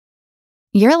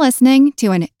You're listening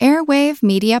to an Airwave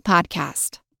Media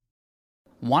Podcast.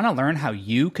 Want to learn how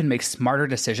you can make smarter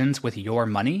decisions with your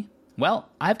money? Well,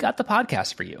 I've got the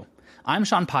podcast for you. I'm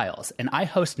Sean Piles, and I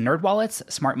host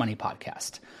NerdWallet's Smart Money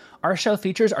Podcast. Our show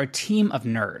features our team of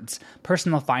nerds,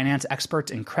 personal finance experts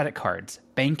in credit cards,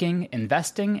 banking,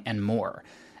 investing, and more.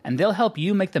 And they'll help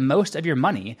you make the most of your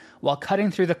money while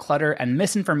cutting through the clutter and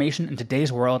misinformation in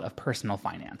today's world of personal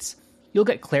finance. You'll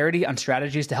get clarity on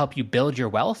strategies to help you build your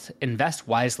wealth, invest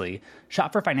wisely,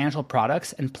 shop for financial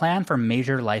products, and plan for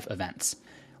major life events.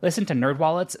 Listen to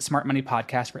NerdWallet's Smart Money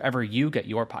Podcast wherever you get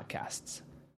your podcasts.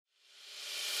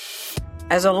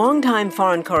 As a longtime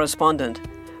foreign correspondent,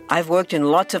 I've worked in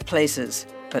lots of places,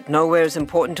 but nowhere as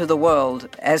important to the world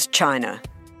as China.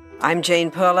 I'm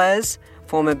Jane Perlez,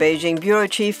 former Beijing bureau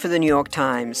chief for the New York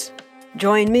Times.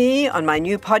 Join me on my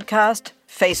new podcast,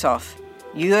 Face Off,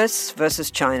 U.S.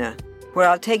 versus China, where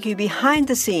I'll take you behind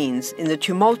the scenes in the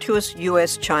tumultuous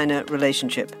U.S.-China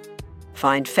relationship.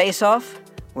 Find Face Off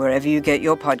wherever you get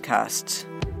your podcasts.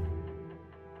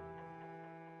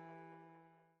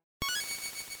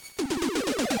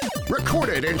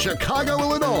 Recorded in Chicago,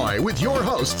 Illinois, with your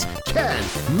hosts, Ken,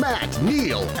 Matt,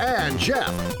 Neil, and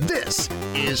Jeff. This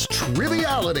is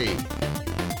Triviality.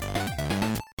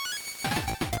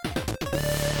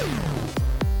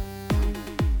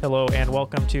 Hello and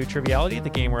welcome to Triviality, the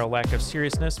game where a lack of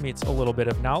seriousness meets a little bit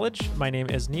of knowledge. My name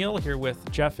is Neil, here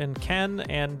with Jeff and Ken,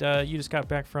 and you just got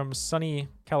back from sunny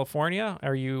California.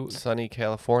 Sunny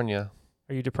California.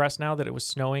 Are you depressed now that it was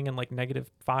snowing and like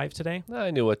 -5 today?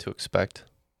 I knew what to expect.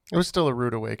 It was still a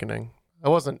rude awakening. I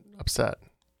wasn't upset,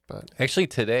 but Actually,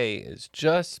 today is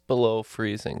just below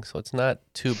freezing, so it's not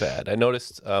too bad. I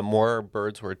noticed more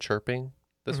birds were chirping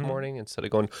this morning instead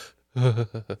of going...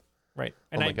 Right.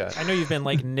 And my God. I know you've been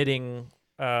like knitting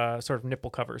sort of nipple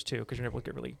covers too, because your nipples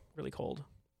get really, really cold.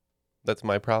 That's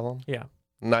my problem? Yeah.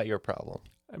 Not your problem.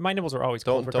 My nipples are always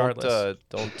cold regardless.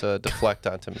 Don't deflect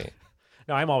onto me.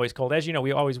 No, I'm always cold. As you know,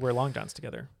 we always wear long johns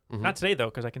together. Not today, though,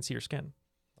 because I can see your skin.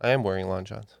 I am wearing long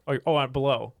johns.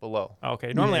 Below. Below. Oh,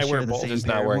 okay. Normally I wear both. Just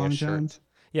not wearing a shirt.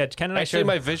 Yeah, Ken and Actually,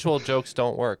 my visual jokes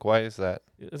don't work. Why is that?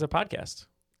 It's a podcast.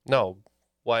 No.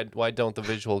 Why don't the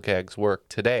visual gags work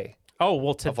today? Oh,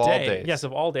 well, today. Of all days. Yes,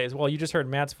 of all days. Well, you just heard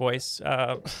Matt's voice.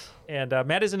 And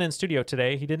Matt isn't in studio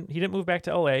today. He didn't move back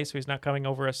to LA, so he's not coming to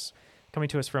us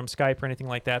from Skype or anything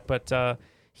like that. But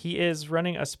he is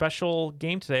running a special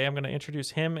game today. I'm going to introduce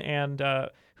him and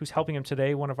who's helping him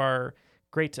today, one of our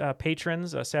great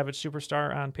patrons, a Savage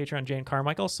Superstar on Patreon, Jane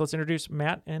Carmichael. So let's introduce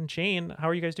Matt and Jane. How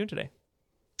are you guys doing today?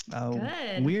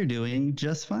 Good. We're doing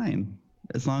just fine,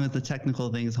 as long as the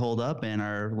technical things hold up and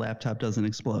our laptop doesn't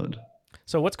explode.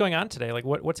 So what's going on today? Like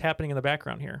what's happening in the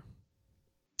background here?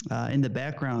 In the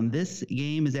background, this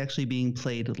game is actually being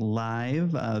played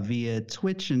live via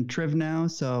Twitch and TrivNow.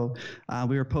 So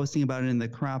we were posting about it in the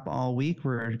crop all week.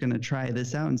 We're going to try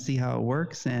this out and see how it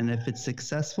works. And if it's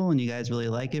successful and you guys really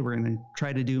like it, we're going to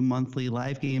try to do monthly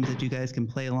live games that you guys can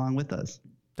play along with us.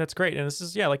 That's great. And this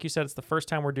is, like you said, it's the first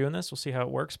time we're doing this. We'll see how it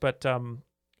works. But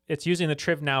it's using the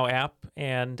TrivNow app,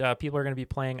 and people are going to be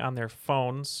playing on their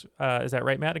phones. Is that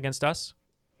right, Matt, against us?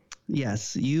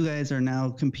 Yes, you guys are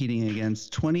now competing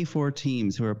against 24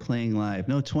 teams who are playing live.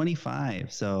 No,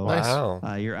 25. So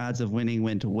wow. Your odds of winning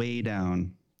went way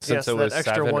down. Since it was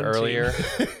 7 earlier.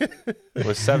 It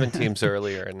was 7 teams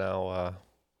earlier, and now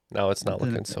it's not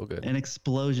looking so good. An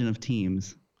explosion of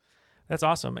teams. That's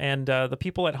awesome. And the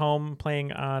people at home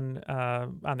playing on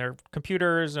their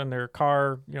computers, on their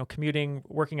car, commuting,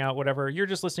 working out, whatever. You're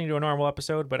just listening to a normal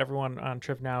episode, but everyone on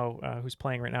TrivNow who's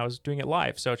playing right now is doing it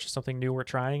live. So it's just something new we're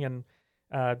trying. And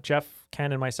Jeff,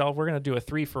 Ken, and myself, we're going to do a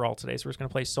 3-for-all today. So we're just going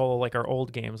to play solo like our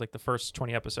old games, like the first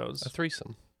 20 episodes. A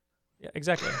threesome. Yeah,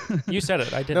 exactly. You said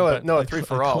it. I didn't. No, a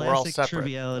 3-for-all. We're all separate.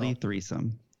 Triviality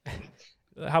threesome.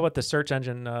 How about the search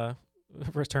engine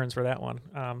returns for that one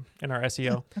in our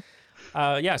SEO?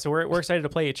 So we're excited to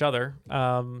play each other,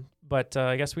 but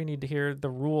I guess we need to hear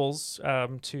the rules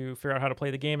to figure out how to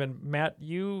play the game. And Matt,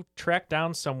 you tracked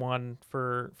down someone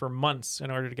for months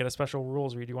in order to get a special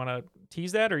rules read. Do you want to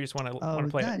tease that, or you just want to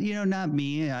play it? Not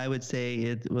me. I would say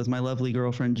it was my lovely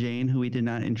girlfriend Jane, who we did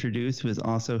not introduce, who is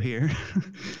also here.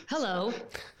 Hello.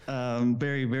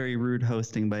 Very, very rude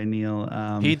hosting by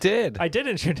Neil. He did. I did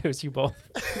introduce you both.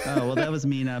 Oh, well, that was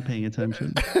me not paying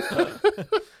attention.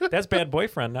 That's bad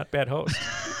boyfriend, not bad host.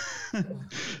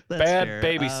 Bad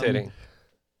babysitting.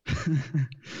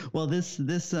 Well, this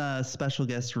special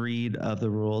guest read of the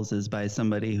rules is by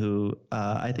somebody who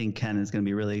I think Ken is going to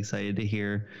be really excited to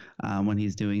hear when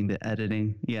he's doing the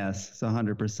editing. Yes, it's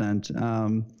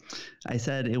 100%. I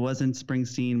said it wasn't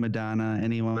Springsteen, Madonna,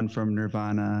 anyone from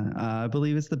Nirvana. I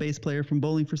believe it's the bass player from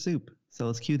Bowling for Soup. So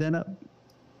let's cue that up.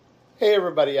 Hey,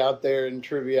 everybody out there in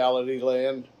Triviality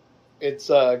Land. It's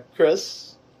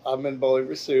Chris. I'm in Bowling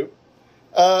for Soup.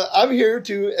 I'm here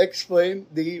to explain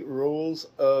the rules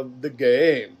of the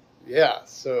game. Yeah,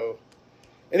 so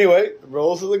anyway, the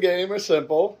rules of the game are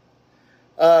simple.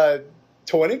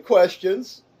 20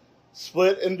 questions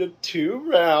split into 2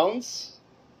 rounds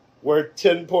worth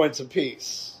 10 points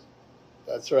apiece.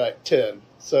 That's right, 10.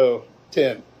 So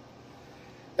 10.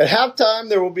 At halftime,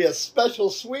 there will be a special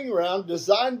swing round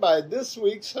designed by this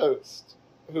week's host,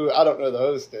 who I don't know who the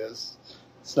host is.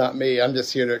 It's not me. I'm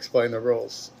just here to explain the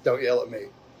rules. Don't yell at me.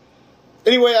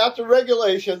 Anyway, after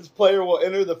regulations, player will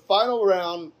enter the final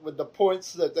round with the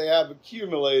points that they have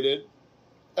accumulated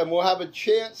and will have a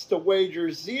chance to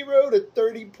wager 0 to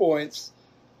 30 points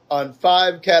on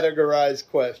 5 categorized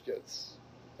questions.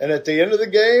 And at the end of the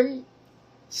game,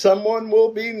 someone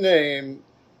will be named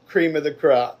cream of the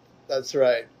crop. That's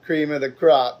right. Cream of the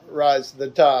crop. Rise to the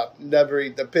top. Never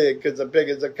eat the pig because the pig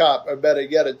is a cop. Or better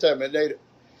yet, a Terminator.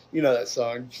 You know that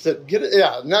song. So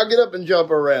now get up and jump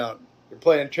around. You're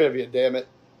playing trivia, damn it.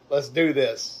 Let's do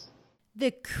this.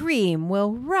 The cream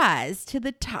will rise to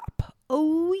the top.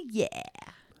 Oh, yeah.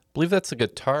 I believe that's a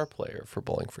guitar player for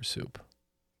Bowling for Soup.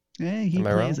 Yeah, he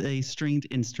plays a stringed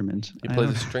instrument. He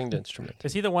plays a stringed instrument.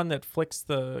 Is he the one that flicks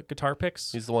the guitar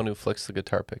picks? He's the one who flicks the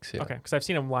guitar picks, yeah. Okay, because I've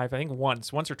seen him live, I think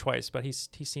once or twice, but he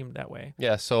seemed that way.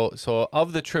 Yeah, so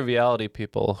of the Triviality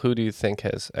people, who do you think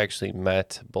has actually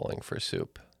met Bowling for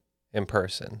Soup in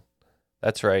person?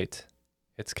 That's right.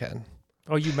 It's Ken.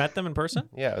 Oh, you met them in person?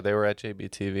 Yeah, they were at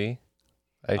JBTV.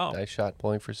 I shot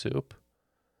Bowling for Soup.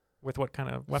 With what kind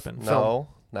of weapon? No,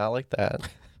 not like that.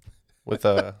 with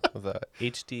a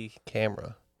HD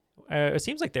camera. It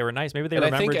seems like they were nice. Maybe they and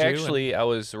remembered you. I think actually I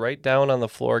was right down on the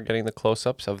floor getting the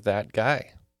close-ups of that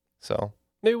guy. So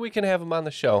maybe we can have him on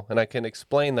the show, and I can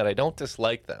explain that I don't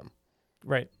dislike them.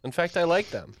 Right. In fact, I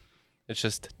like them. It's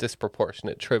just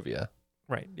disproportionate trivia.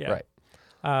 Right, yeah. Right.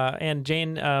 And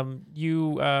Jane,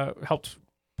 you helped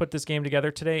put this game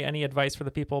together today. Any advice for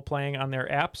the people playing on their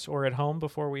apps or at home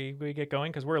before we get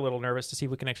going? Because we're a little nervous to see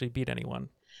if we can actually beat anyone.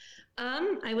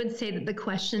 I would say that the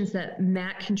questions that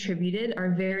Matt contributed are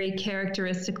very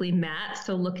characteristically Matt,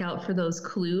 so look out for those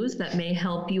clues that may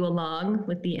help you along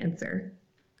with the answer.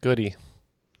 Goody.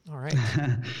 All right.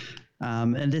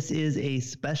 And this is a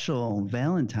special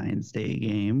Valentine's Day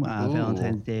game.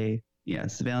 Valentine's Day.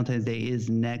 Yes, Valentine's Day is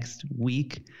next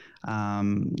week.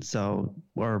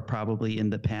 Or probably in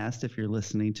the past if you're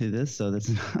listening to this. So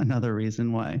that's another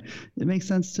reason why it makes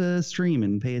sense to stream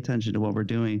and pay attention to what we're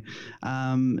doing.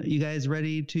 You guys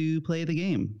ready to play the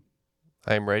game?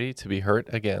 I'm ready to be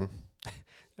hurt again.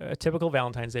 A typical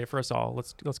Valentine's Day for us all.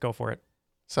 Let's go for it.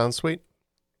 Sounds sweet.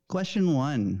 Question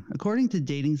 1. According to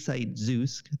dating site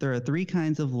Zeus, there are 3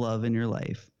 kinds of love in your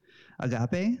life: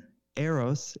 agape,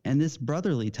 eros, and this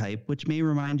brotherly type, which may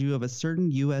remind you of a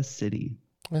certain U.S. city.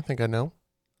 I think I know.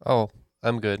 Oh,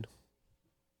 I'm good.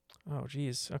 Oh,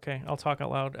 geez. Okay, I'll talk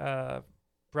out loud.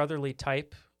 Brotherly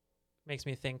type makes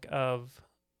me think of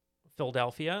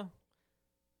Philadelphia,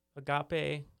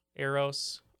 agape,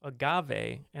 eros,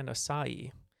 agave, and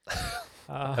acai.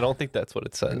 I don't think that's what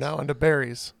it says. Now onto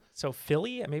berries. So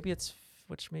Philly,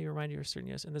 which may remind you of a certain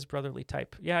U.S. in this brotherly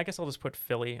type. Yeah, I guess I'll just put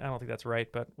Philly. I don't think that's right,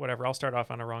 but whatever. I'll start off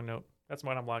on a wrong note. That's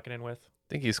what I'm locking in with. I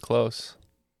think he's close.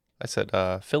 I said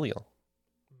filial.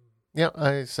 Yeah,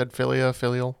 I said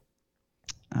filial.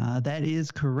 That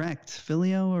is correct.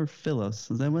 Filio or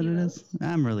philos? Is that what it is?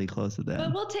 I'm really close to that.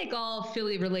 But we'll take all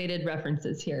Philly-related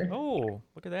references here. Oh,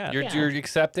 look at that. You're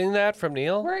accepting that from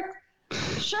Neil?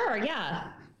 Sure,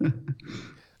 yeah.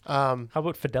 How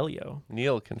about Fidelio?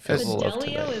 Neil can fizzle love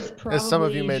Fidelio tonight. is probably... As some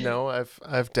of you may know,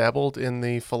 I've dabbled in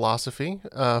the philosophy.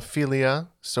 Philia,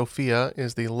 Sophia,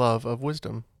 is the love of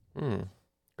wisdom.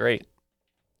 Great.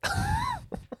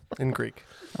 In Greek.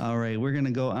 All right, we're going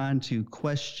to go on to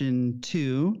question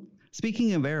 2.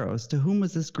 Speaking of Eros, to whom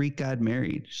was this Greek god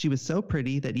married? She was so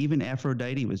pretty that even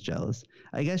Aphrodite was jealous.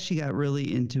 I guess she got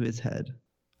really into his head.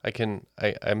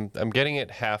 I'm getting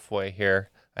it halfway here.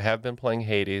 I have been playing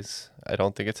Hades. I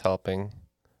don't think it's helping.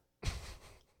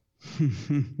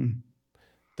 The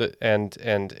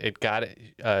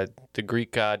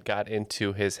Greek god got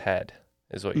into his head,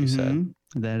 is what you said.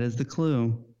 That is the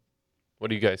clue.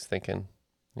 What are you guys thinking?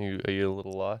 Are you a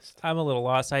little lost? I'm a little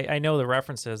lost. I know the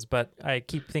references, but I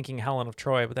keep thinking Helen of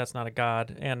Troy, but that's not a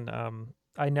god. And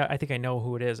I think I know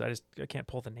who it is. I can't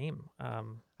pull the name.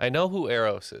 I know who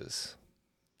Eros is,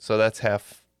 so that's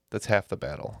half the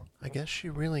battle. I guess she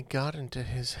really got into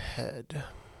his head.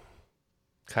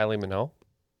 Kylie Minogue.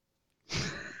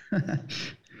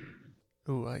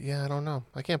 Ooh, yeah, I don't know.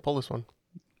 I can't pull this one.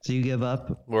 So you give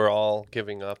up? We're all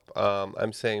giving up.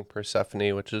 I'm saying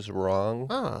Persephone, which is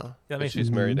wrong. She's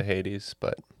married to Hades,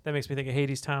 but that makes me think of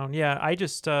Hades Town. Yeah, I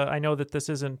just I know that this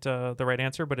isn't the right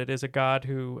answer, but it is a god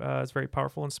who is very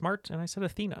powerful and smart, and I said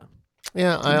Athena.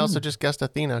 Yeah, I also just guessed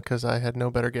Athena because I had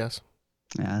no better guess.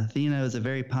 Yeah, Athena is a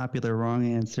very popular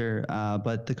wrong answer,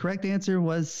 but the correct answer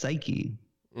was Psyche.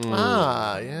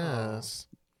 Yes.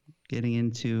 Getting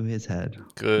into his head.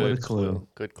 Good what a clue.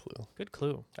 Good clue. Good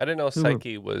clue. I didn't know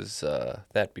Psyche was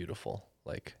that beautiful,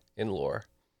 like in lore.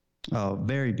 Oh,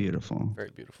 very beautiful.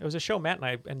 Very beautiful. It was a show Matt and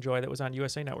I enjoyed that was on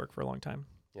USA Network for a long time.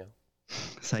 Yeah.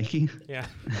 Psyche? Yeah.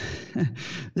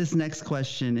 This next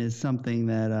question is something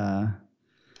that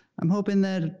I'm hoping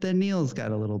that Neil's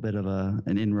got a little bit of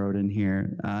an inroad in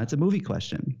here. It's a movie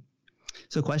question.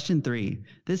 So question 3.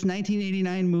 This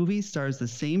 1989 movie stars the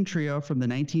same trio from the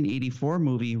 1984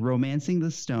 movie Romancing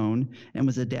the Stone and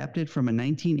was adapted from a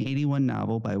 1981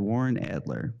 novel by Warren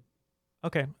Adler.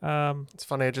 Okay. It's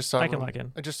funny. I just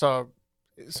saw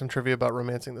some trivia about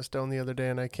Romancing the Stone the other day,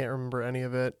 and I can't remember any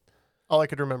of it. All I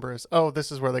could remember is,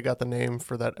 this is where they got the name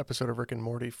for that episode of Rick and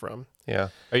Morty from. Yeah.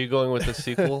 Are you going with the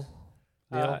sequel?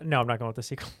 No, I'm not going with the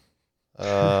sequel.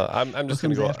 I'm just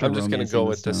gonna go. I'm just gonna go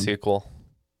with the sequel.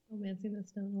 Romancing the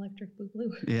Stone, Electric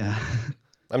Boogaloo. Yeah.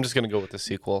 I'm just gonna go with the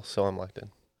sequel, so I'm locked in.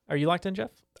 Are you locked in,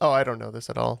 Jeff? Oh, I don't know this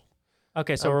at all.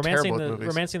 Okay, so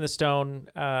Romancing the Stone,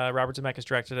 Robert Zemeckis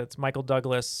directed it. It's Michael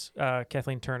Douglas,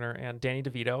 Kathleen Turner, and Danny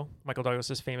DeVito. Michael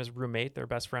Douglas's famous roommate. They're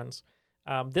best friends.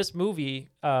 This movie,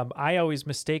 I always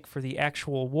mistake for the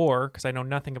actual war because I know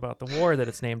nothing about the war that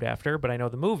it's named after, but I know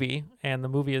the movie, and the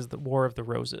movie is the War of the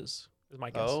Roses. Is my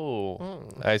guess.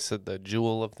 I said the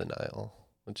Jewel of the Nile,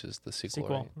 which is the sequel.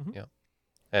 Right? Mm-hmm. Yeah.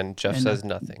 And Jeff says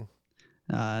nothing.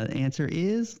 The answer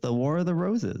is the War of the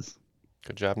Roses.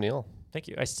 Good job, Neil. Thank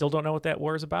you. I still don't know what that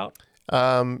war is about.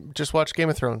 Just watch Game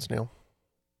of Thrones, Neil.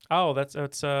 Oh,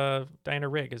 it's Diana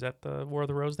Rigg. Is that the War of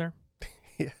the Rose there?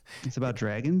 Yeah. It's about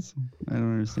dragons? I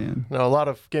don't understand. No, a lot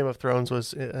of Game of Thrones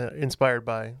was inspired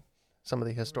by some of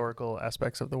the historical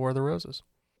aspects of the War of the Roses.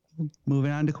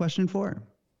 Moving on to question 4.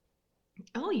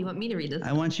 Oh, you want me to read this?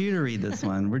 I want you to read this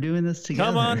one. We're doing this together.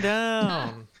 Come on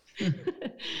down.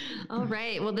 All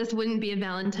right. Well, this wouldn't be a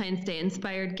Valentine's Day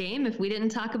inspired game if we didn't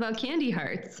talk about candy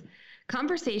hearts.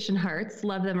 Conversation hearts,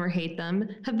 love them or hate them,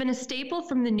 have been a staple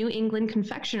from the New England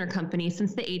Confectioner Company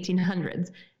since the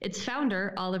 1800s. Its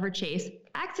founder, Oliver Chase,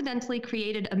 accidentally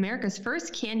created America's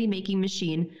first candy-making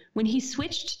machine when he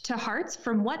switched to hearts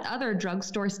from what other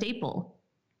drugstore staple?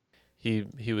 He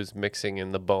was mixing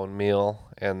in the bone meal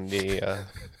and the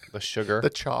sugar. The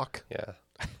chalk. Yeah.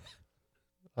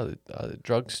 The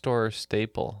drugstore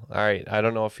staple. All right. I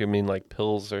don't know if you mean like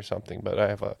pills or something, but I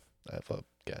have a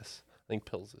guess. I think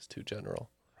pills is too general.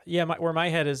 Yeah, where my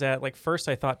head is at, like first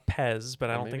I thought Pez, but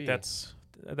I don't think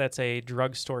that's a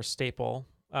drugstore staple.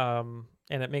 And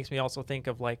it makes me also think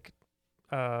of like,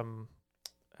 what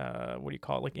do you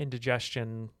call it? Like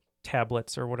indigestion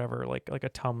tablets or whatever, like a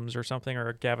Tums or something or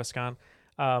a Gaviscon.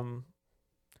 I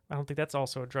don't think that's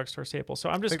also a drugstore staple. So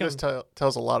I'm just going to... This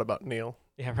tells a lot about Neil.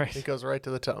 Yeah, right. He goes right to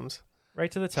the Tums.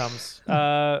 Right to the Tums.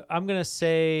 I'm going to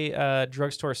say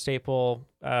drugstore staple...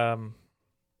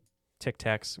 Tic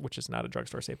Tacs, which is not a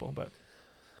drugstore staple, but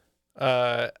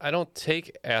I don't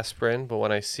take aspirin, but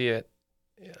when I see it,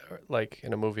 like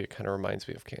in a movie, it kind of reminds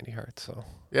me of candy hearts. So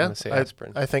yeah, I'm gonna say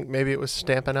aspirin. I think maybe it was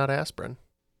stamping out aspirin.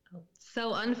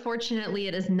 So unfortunately,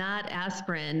 it is not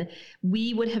aspirin.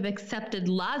 We would have accepted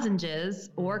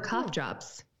lozenges or cough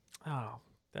drops. Oh,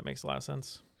 that makes a lot of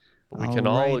sense. But we can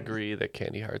all agree that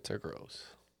candy hearts are gross.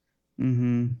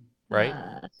 Mm-hmm. Right?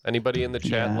 Anybody in the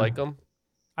chat like them?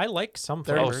 I like some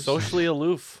flavors. Oh, socially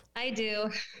aloof. I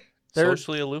do.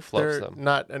 Socially aloof loves them. They're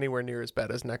not anywhere near as bad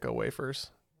as Necco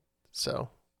wafers. So.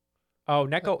 Oh,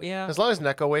 Necco, yeah. As long as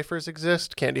Necco wafers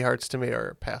exist, candy hearts to me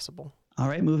are passable. All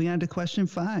right, moving on to question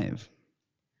 5.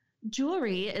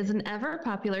 Jewelry is an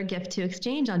ever-popular gift to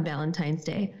exchange on Valentine's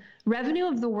Day. Revenue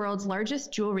of the world's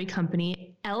largest jewelry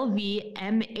company,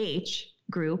 LVMH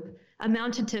Group,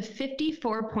 amounted to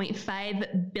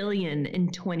 $54.5 billion in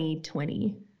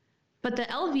 2020. But the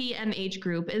LVMH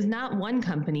Group is not one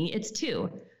company, it's two.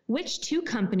 Which two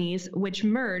companies, which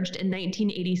merged in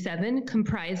 1987,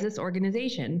 comprise this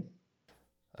organization?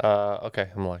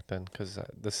 Okay, I'm locked in because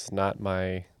this is not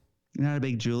my... You're not a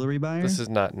big jewelry buyer? This is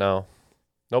not, no.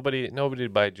 Nobody to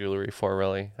buy jewelry for,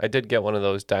 really. I did get one of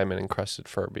those diamond-encrusted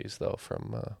Furbies, though,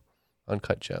 from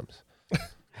Uncut Gems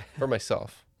for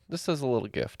myself. This is a little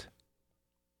gift.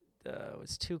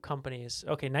 It's two companies.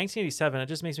 Okay, 1987. It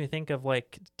just makes me think of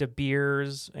like De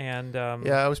Beers and.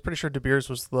 Yeah, I was pretty sure De Beers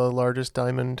was the largest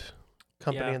diamond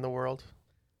company in the world.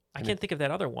 I can't think of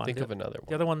that other one. Think of another one.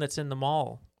 The other one that's in the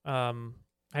mall. I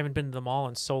haven't been to the mall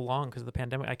in so long because of the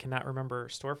pandemic. I cannot remember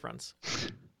storefronts.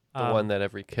 The one that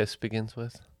every kiss begins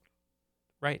with.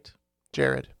 Right.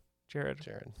 Jared.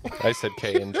 I said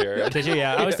K and Jared. Did you?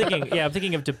 Yeah, I was thinking. Yeah, I'm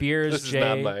thinking of De Beers,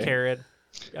 Jared.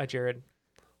 Jared.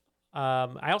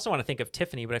 I also want to think of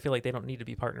Tiffany, but I feel like they don't need to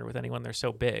be partnered with anyone. They're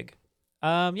so big.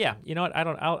 Yeah, you know what?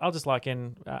 I'll just lock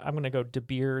in. I'm gonna go De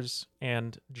Beers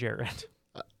and Jared.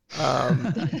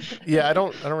 Yeah, I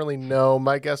don't really know.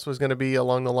 My guess was gonna be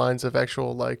along the lines of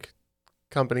actual like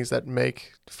companies that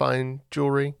make fine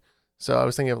jewelry. So I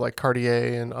was thinking of like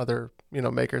Cartier and other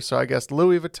makers. So I guess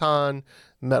Louis Vuitton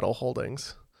Metal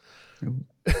Holdings.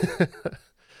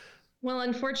 Well,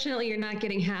 unfortunately, you're not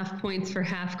getting half points for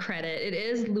half credit. It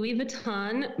is Louis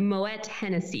Vuitton Moet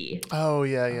Hennessy. Oh,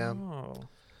 yeah. Oh.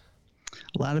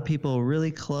 A lot of people really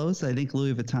close. I think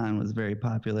Louis Vuitton was very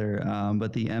popular,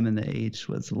 but the M and the H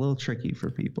was a little tricky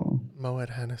for people. Moet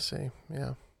Hennessy,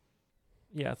 yeah.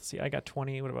 Yeah, let's see. I got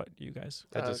 20. What about you guys?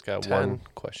 I just got 10. one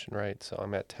question right, so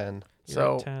I'm at 10.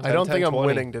 So 10. I don't 10, think I'm 20.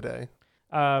 winning today.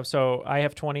 So I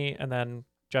have 20, and then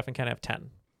Jeff and Ken have 10.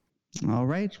 All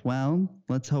right. Well,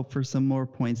 let's hope for some more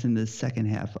points in the second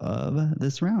half of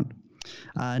this round.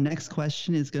 Next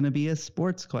question is going to be a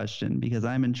sports question because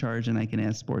I'm in charge and I can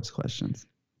ask sports questions.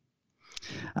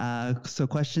 So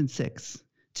question 6.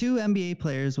 2 NBA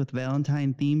players with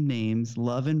Valentine-themed names,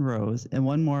 Love and Rose, and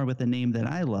one more with a name that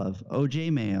I love, O.J.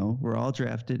 Mayo, were all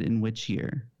drafted in which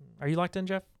year? Are you locked in,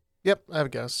 Jeff? Yep, I have a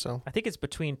guess. So I think it's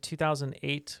between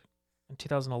 2008 and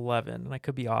 2011, and I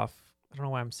could be off. I don't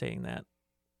know why I'm saying that.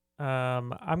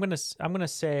 I'm gonna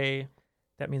say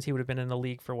that means he would have been in the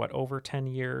league for over 10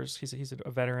 years. He's a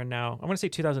veteran now. I'm gonna say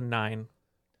 2009.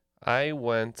 I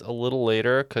went a little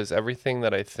later because everything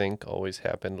that I think always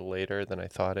happened later than I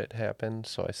thought it happened.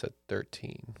 So I said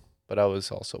 13. But I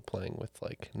was also playing with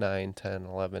like 9, 10,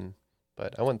 11.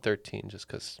 But I went 13 just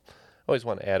because I always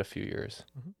want to add a few years.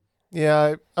 Mm-hmm.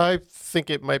 Yeah, I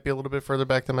think it might be a little bit further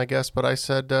back than my guess, but I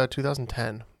said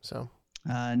 2010. So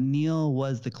Neil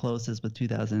was the closest with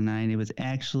 2009. It was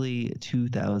actually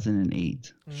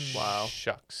 2008. Wow.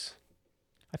 Shucks.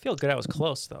 I feel good. I was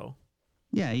close though.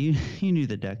 Yeah, you knew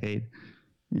the decade.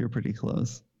 You're pretty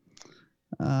close.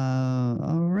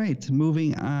 All right,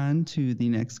 moving on to the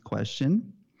next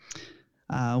question.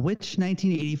 Which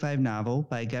 1985 novel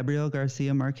by Gabriel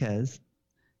Garcia Marquez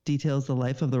details the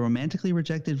life of the romantically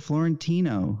rejected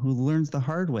Florentino who learns the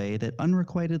hard way that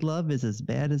unrequited love is as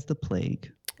bad as the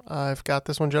plague? I've got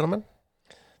this one, gentlemen.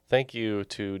 Thank you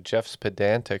to Jeff's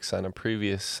pedantics on a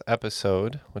previous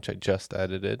episode, which I just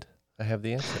edited. I have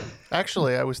the answer.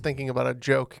 Actually, I was thinking about a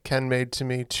joke Ken made to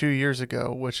me 2 years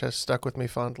ago, which has stuck with me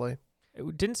fondly.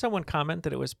 Didn't someone comment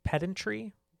that it was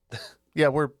pedantry? Yeah,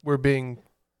 we're being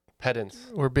pedants.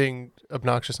 We're being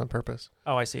obnoxious on purpose.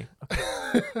 Oh, I see.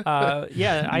 Okay.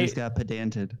 Yeah, I just got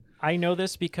pedanted. I know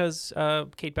this because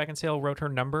Kate Beckinsale wrote her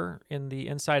number in the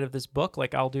inside of this book,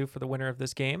 like I'll do for the winner of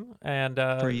this game, and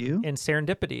for you in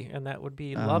Serendipity, and that would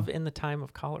be Love in the Time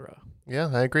of Cholera. Yeah,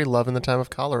 I agree. Love in the Time of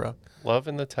Cholera. Love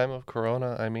in the Time of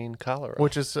Corona. I mean cholera.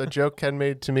 Which is a joke Ken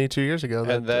made to me 2 years ago.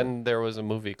 And then there was a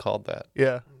movie called that.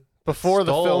 Yeah. Before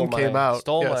the film came out.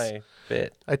 Stole my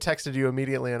bit. I texted you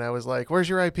immediately and I was like, "Where's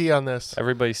your IP on this?"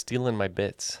 Everybody's stealing my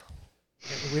bits.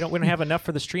 We don't have enough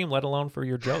for the stream, let alone for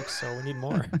your jokes, so we need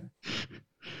more.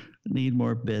 Need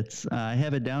more bits. I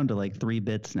have it down to like 3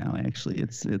 bits now. Actually,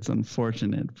 it's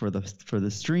unfortunate for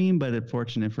the stream, but it's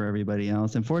fortunate for everybody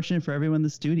else, and fortunate for everyone in the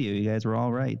studio. You guys were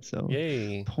all right, so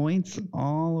yay! Points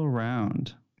all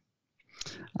around.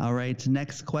 All right,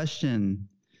 next question.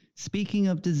 Speaking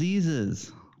of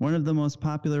diseases, one of the most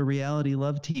popular reality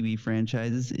love TV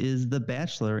franchises is The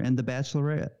Bachelor and The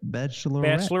Bachelorette. The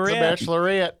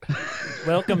Bachelorette.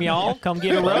 Welcome, y'all. Come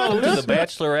get a Welcome rose. to The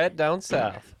Bachelorette down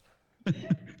south.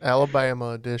 Alabama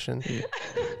edition.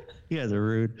 You guys are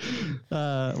rude.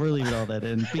 We're leaving all that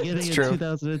in. Beginning in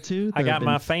 2002. I got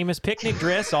my famous picnic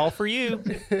dress all for you.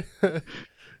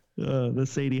 The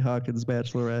Sadie Hawkins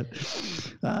Bachelorette.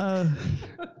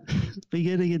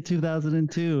 Beginning in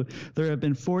 2002, there have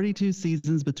been 42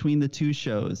 seasons between the two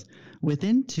shows.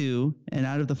 Within 2 and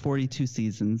out of the 42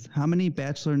 seasons, how many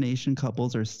Bachelor Nation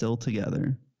couples are still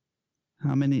together?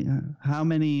 How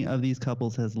many of these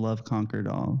couples has love conquered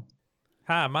all?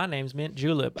 Hi, my name's Mint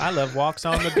Julep. I love walks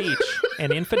on the beach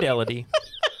and infidelity.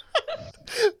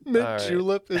 Mint All right.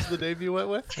 Julep is the name you went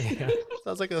with? Yeah.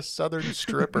 Sounds like a southern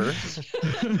stripper.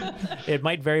 It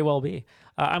might very well be.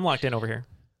 I'm locked in over here.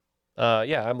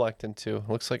 Yeah, I'm locked in too.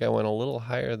 Looks like I went a little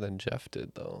higher than Jeff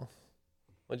did, though.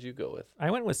 What'd you go with?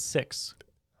 I went with 6.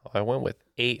 Oh, I went with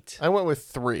 8. I went with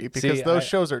 3 because See, those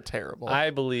shows are terrible. I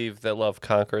believe that love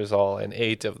conquers all, and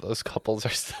 8 of those couples are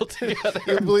still together.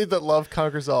 You believe that love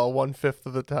conquers all 1/5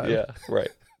 of the time. Yeah,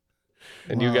 right.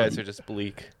 And you guys are just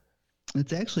bleak.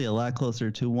 It's actually a lot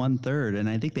closer to 1/3, and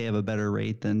I think they have a better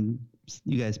rate than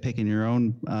you guys picking your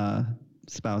own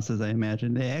spouses, I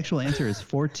imagine. The actual answer is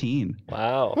 14.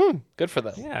 Wow. Good for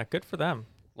them. Yeah, good for them.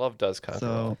 Love does conquer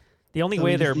all. So The only So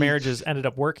way we their just need- marriages ended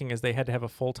up working is they had to have a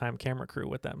full-time camera crew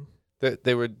with them.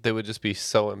 They would just be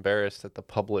so embarrassed at the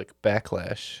public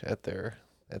backlash at their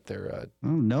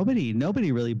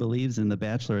nobody really believes in The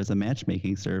Bachelor as a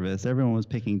matchmaking service. Everyone was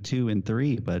picking 2 and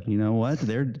 3, but you know what?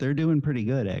 They're doing pretty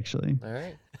good, actually. All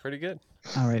right, pretty good.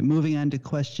 All right, moving on to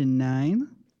question 9.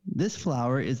 This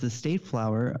flower is the state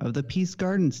flower of the Peace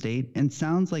Garden State and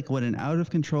sounds like what an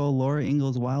out-of-control Laura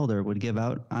Ingalls Wilder would give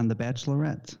out on The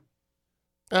Bachelorette.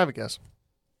 I have a guess.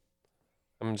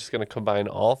 I'm just gonna combine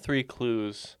all 3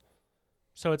 clues.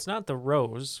 So it's not the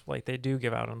rose like they do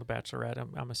give out on The Bachelorette,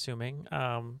 I'm assuming.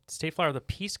 State flower of the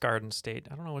Peace Garden State.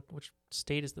 I don't know which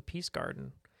state is the Peace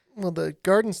Garden. Well, the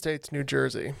Garden State's New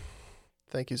Jersey.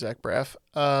 Thank you, Zach Braff.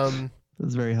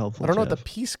 That's very helpful. I don't know Jeff. what the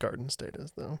Peace Garden State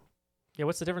is, though. Yeah,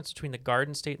 what's the difference between the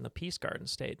Garden State and the Peace Garden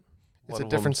State? It's One a of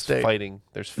different them's state. Fighting.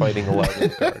 There's fighting allowed in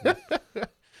the garden.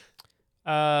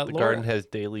 The Laura, garden has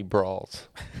daily brawls.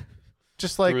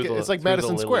 Just like Through the- it's like through the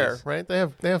Madison Square, lilies. right? They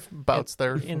have bouts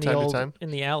there in from the time old to time.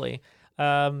 in the alley.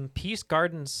 Peace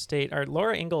Garden State. Or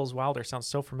Laura Ingalls Wilder sounds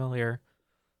so familiar.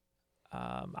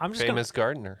 I'm just Famous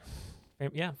gardener.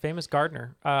 famous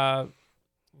gardener.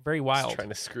 Very wild. Just trying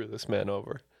to screw this man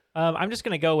over. I'm just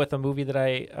gonna go with a movie that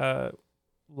I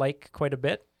like quite a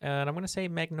bit, and I'm gonna say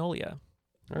Magnolia.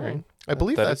 All right. I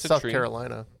believe That that's is a South treat.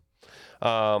 Carolina.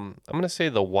 I'm gonna say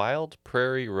the Wild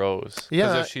Prairie Rose. 'Cause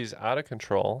Yeah. if she's out of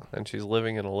control and she's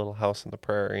living in a little house in the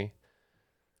prairie,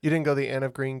 You didn't go the Anne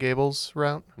of Green Gables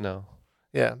route? no.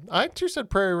 Yeah. I too said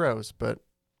Prairie Rose, but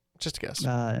just a guess.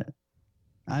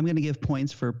 I'm going to give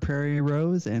points for Prairie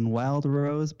Rose and Wild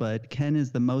Rose, but Ken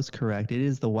is the most correct. It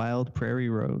is the Wild Prairie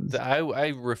Rose. I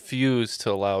refuse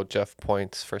to allow Jeff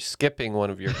points for skipping one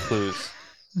of your clues.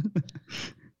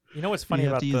 You know what's funny You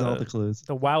have about to use all the clues.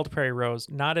 the Wild Prairie Rose?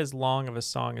 Not as long of a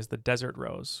song as the Desert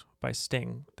Rose by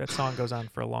Sting. That song goes on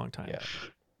for a long time. Yeah.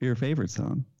 Your favorite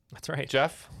song. That's right.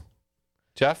 Jeff,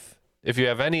 if you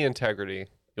have any integrity,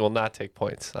 you will not take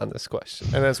points on this question.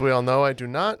 And as we all know, I do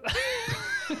not.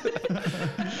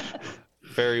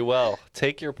 Very well.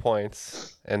 Take your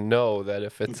points and know that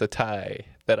if it's a tie,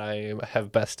 that I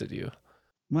have bested you.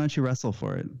 Why don't you wrestle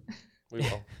for it? We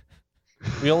will.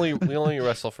 we only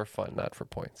wrestle for fun, not for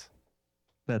points.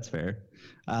 That's fair.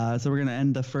 So we're going to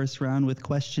end the first round with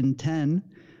question 10.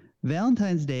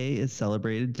 Valentine's Day is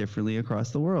celebrated differently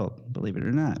across the world, believe it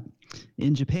or not.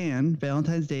 In Japan,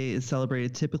 Valentine's Day is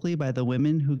celebrated typically by the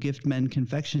women who gift men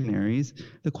confectionaries,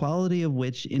 the quality of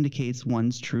which indicates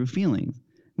one's true feelings.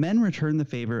 Men return the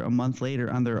favor a month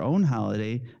later on their own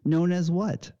holiday, known as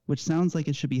what? Which sounds like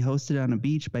it should be hosted on a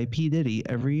beach by P. Diddy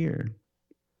every year.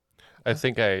 I've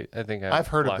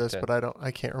heard of this, in. but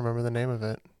I can't remember the name of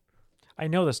it. I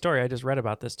know the story. I just read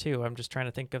about this too. I'm just trying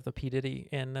to think of the P. Diddy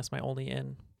inn. That's my only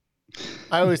inn.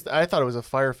 I thought it was a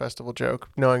Fire Festival joke,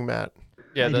 knowing Matt.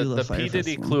 Yeah, I do the love Fire P.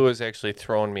 Diddy Festival. clue is actually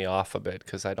throwing me off a bit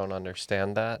because I don't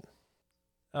understand that.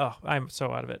 Oh, I'm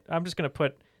so out of it. I'm gonna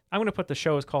put the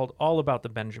show is called All About the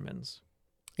Benjamins.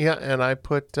 Yeah, and I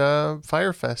put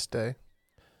Firefest Day.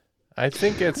 I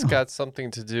think it's got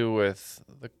something to do with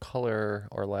the color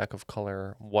or lack of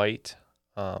color, white.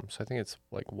 So I think it's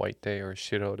like White Day or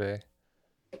Shiro Day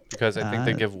because I think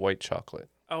they give white chocolate.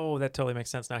 Oh, that totally makes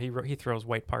sense now. He throws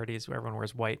white parties where everyone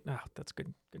wears white. Oh, that's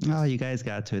good. Oh, you guys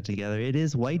got to it together. It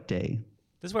is White Day.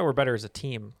 This is why we're better as a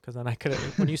team, because then I could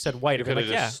have, when you said white, You I'd be could have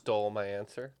like, just yeah. stole my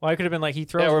answer. Well, I could have been like, he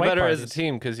throws Yeah, we're white better parties. as a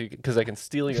team because I can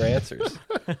steal your answers.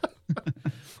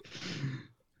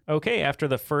 Okay, after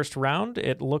the first round,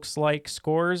 it looks like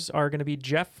scores are going to be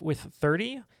Jeff with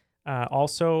 30,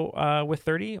 also with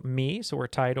 30, me, so we're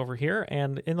tied over here,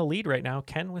 and in the lead right now,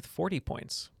 Ken with 40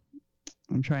 points.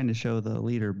 I'm trying to show the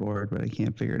leaderboard, but I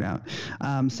can't figure it out.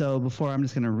 So before, I'm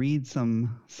just going to read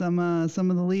some of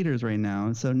the leaders right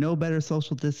now. So no better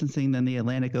social distancing than the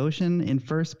Atlantic Ocean in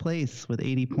first place with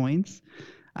 80 points.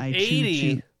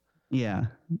 80? Yeah,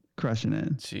 crushing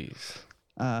it. Jeez.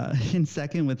 In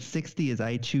second with 60 is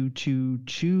I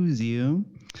Choose You.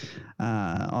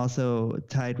 Also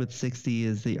tied with 60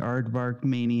 is the Aardvark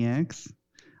Maniacs.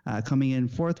 Coming in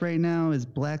fourth right now is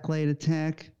Blacklight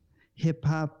Attack, Hip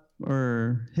Hop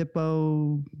or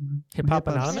Hippo. Hip Hop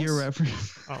Anonymous? Obscure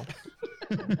reference. Oh.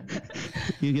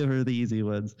 You give her the easy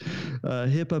ones.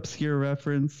 Hip Obscure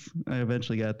Reference. I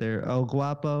eventually got there. El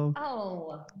Guapo.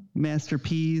 Oh. Master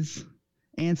P's.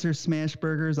 Answer Smash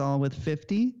Burgers, all with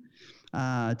 50.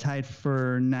 Tied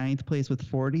for 9th place with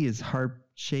 40 is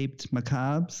Heart-Shaped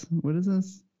Macabres. What is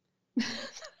this?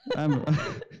 I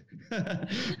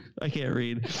can't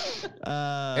read.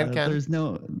 There's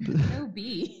no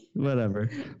B. Whatever.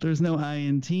 There's no I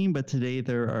in team, but today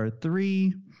there are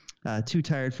 3. Too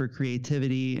Tired for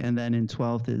Creativity, and then in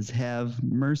 12th is Have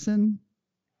Mercy,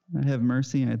 I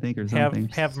think, or something.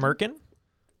 Have Merkin?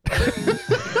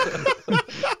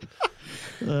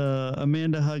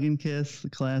 Amanda Hug and Kiss, the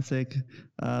classic.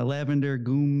 Lavender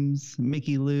Gooms,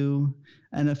 Mickey Lou,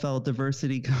 NFL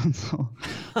Diversity Council.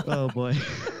 Oh boy.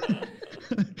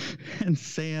 And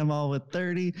Sam all with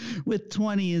 30. With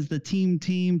 20 is the Team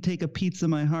Take a Pizza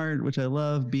My Heart, which I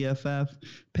love. BFF,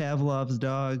 Pavlov's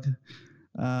Dog.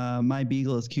 My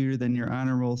Beagle is Cuter Than Your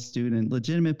Honor Roll Student.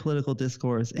 Legitimate Political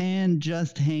Discourse, and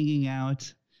Just Hanging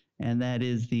Out. And that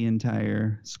is the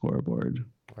entire scoreboard.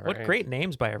 What great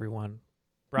names by everyone.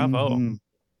 Bravo. Mm-hmm.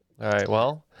 All right,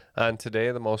 well, on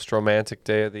today, the most romantic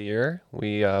day of the year,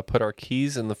 we put our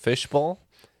keys in the fishbowl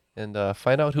and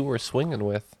find out who we're swinging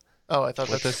with. Oh, I thought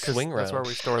With that's the swing that's where round.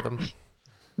 we store them.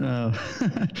 Oh,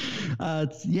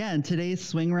 and today's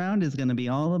swing round is going to be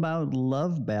all about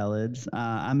love ballads.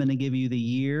 I'm going to give you the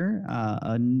year,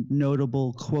 a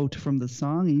notable quote from the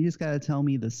song, and you just got to tell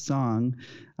me the song.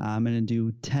 I'm going to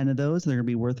do 10 of those. They're going to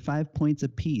be worth 5 points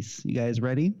apiece. You guys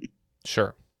ready?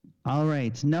 Sure. All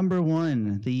right. Number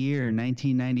 1, the year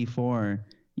 1994.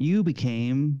 You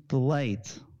became the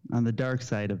light on the dark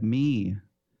side of me.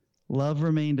 Love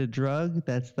remained a drug.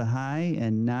 That's the high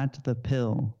and not the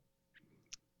pill.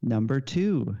 Number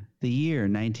 2, the year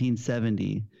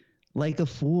 1970. Like a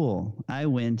fool, I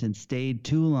went and stayed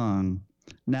too long.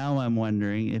 Now I'm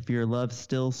wondering if your love's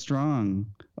still strong.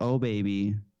 Oh,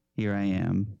 baby, here I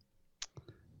am.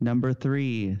 Number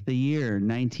 3, the year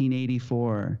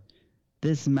 1984.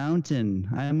 This mountain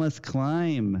I must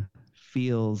climb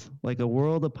feels like a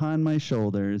world upon my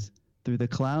shoulders. Through the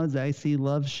clouds I see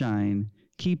love shine,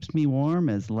 keeps me warm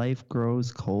as life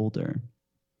grows colder.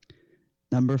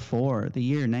 Number 4, the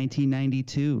year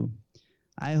 1992.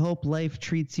 I hope life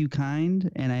treats you kind,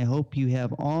 and I hope you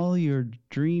have all you've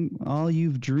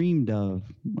dreamed of.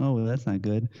 Oh, that's not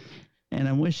good. And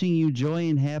I'm wishing you joy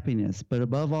and happiness, but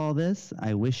above all this,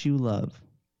 I wish you love.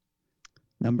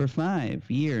 Number 5,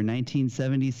 year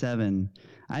 1977.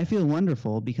 I feel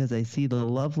wonderful because I see the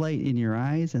love light in your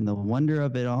eyes, and the wonder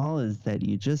of it all is that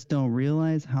you just don't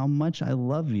realize how much I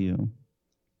love you.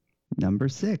 Number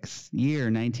 6, year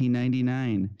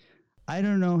 1999. I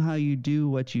don't know how you do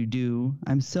what you do.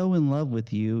 I'm so in love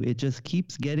with you. It just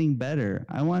keeps getting better.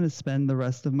 I want to spend the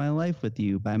rest of my life with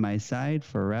you by my side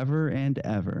forever and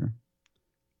ever.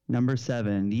 Number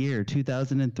 7, year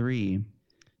 2003.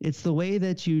 It's the way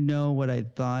that you know what I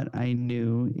thought I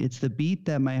knew. It's the beat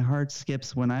that my heart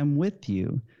skips when I'm with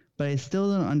you. But I still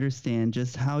don't understand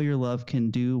just how your love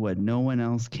can do what no one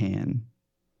else can.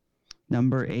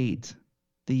 Number 8,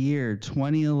 the year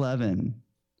 2011.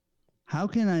 How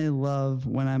can I love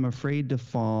when I'm afraid to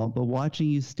fall, but watching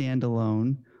you stand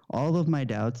alone, all of my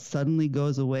doubts suddenly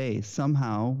goes away,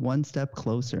 somehow one step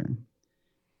closer.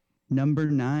 Number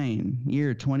 9,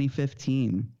 year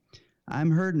 2015.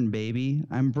 I'm hurting, baby.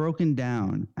 I'm broken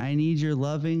down. I need your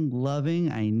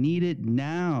loving. I need it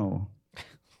now.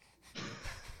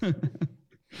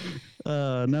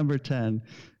 Number 10,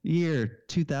 year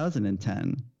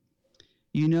 2010.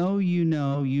 You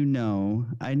know,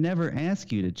 I never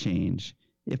ask you to change.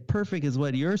 If perfect is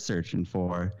what you're searching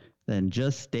for, then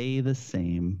just stay the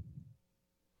same.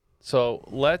 So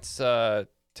let's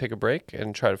take a break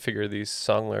and try to figure these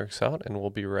song lyrics out, and we'll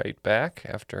be right back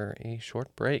after a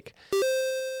short break.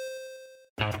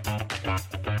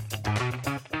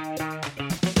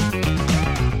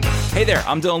 Hey there,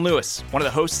 I'm Dylan Lewis, one of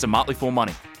the hosts of Motley Fool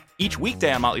Money. Each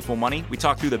weekday on Motley Fool Money, we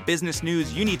talk through the business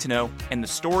news you need to know and the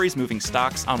stories moving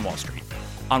stocks on Wall Street.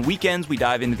 On weekends, we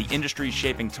dive into the industries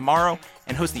shaping tomorrow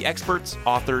and host the experts,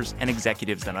 authors, and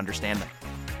executives that understand them.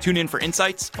 Tune in for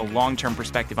insights, a long-term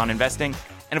perspective on investing,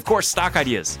 and of course, stock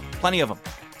ideas. Plenty of them.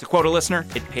 To quote a listener,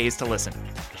 it pays to listen.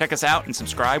 Check us out and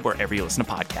subscribe wherever you listen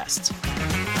to podcasts.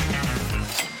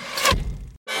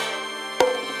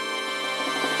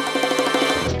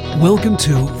 Welcome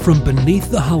to From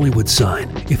Beneath the Hollywood Sign.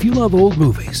 If you love old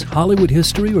movies, Hollywood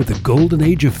history, or the golden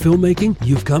age of filmmaking,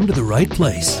 you've come to the right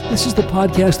place. This is the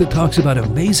podcast that talks about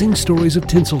amazing stories of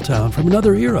Tinseltown from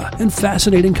another era and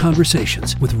fascinating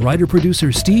conversations with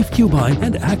writer-producer Steve Cubine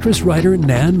and actress-writer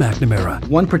Nan McNamara.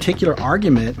 One particular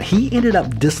argument, he ended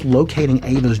up dislocating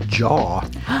Ava's jaw.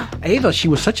 Ava, she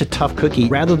was such a tough cookie.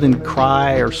 Rather than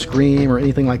cry or scream or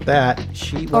anything like that,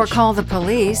 Or call the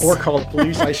police. Or call the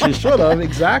police like she should have,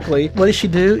 exactly. What does she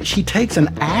do? She takes an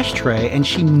ashtray and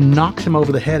she knocks him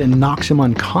over the head and knocks him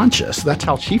unconscious. That's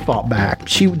how she fought back.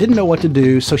 She didn't know what to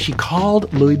do, so she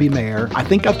called Louis B. Mayer. I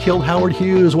think I've killed Howard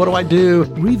Hughes. What do I do?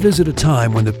 Revisit a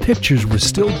time when the pictures were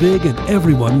still big and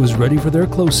everyone was ready for their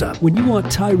close-up. When you want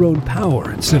Tyrone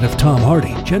Power instead of Tom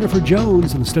Hardy, Jennifer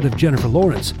Jones instead of Jennifer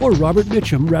Lawrence, or Robert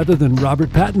Mitchum rather than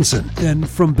Robert Pattinson, then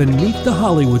From Beneath the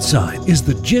Hollywood Sign is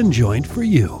the gin joint for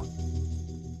you.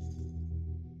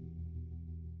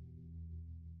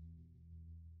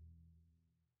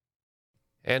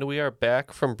 And we are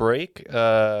back from break.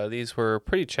 These were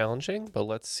pretty challenging, but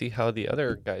let's see how the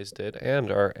other guys did and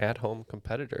our at-home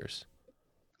competitors.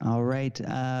 All right.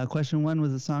 Question 1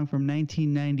 was a song from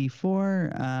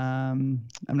 1994. I'm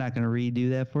not going to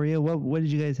redo that for you. What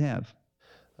did you guys have?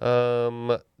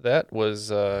 That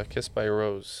was Kiss by a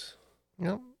Rose.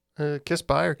 Yep. Kiss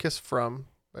by or Kiss from?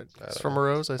 Kiss from a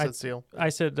Rose? I said Seal. I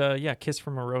said, Kiss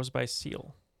from a Rose by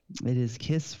Seal. It is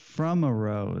Kiss from a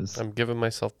Rose. I'm giving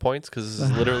myself points because this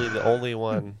is literally the only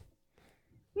one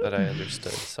that I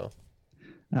understood. So,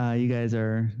 you guys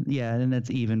are, and that's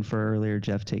even for earlier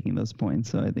Jeff taking those points.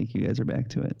 So I think you guys are back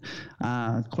to it.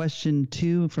 Question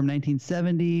 2 from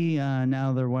 1970.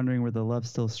 Now they're wondering where the love's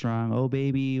still strong. Oh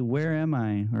baby, where am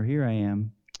I? Or here I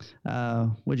am.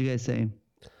 What'd you guys say?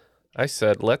 I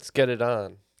said, let's get it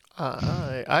on.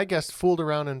 I guessed Fooled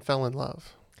Around and Fell in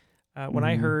Love. When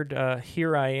I heard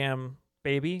Here I Am,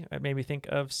 Baby, it made me think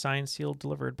of Signed, Sealed,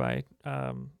 Delivered by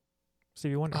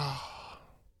Stevie Wonder.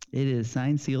 It is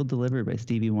Signed, Sealed, Delivered by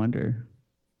Stevie Wonder.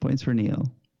 Points for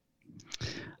Neil.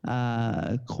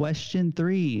 Question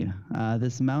 3.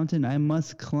 This mountain I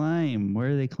must climb.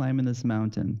 Where are they climbing this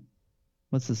mountain?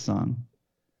 What's the song?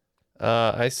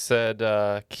 I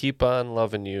said Keep On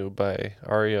Loving You by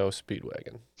REO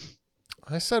Speedwagon.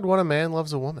 I said When a Man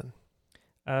Loves a Woman.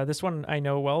 This one I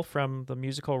know well from the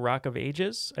musical Rock of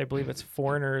Ages. I believe it's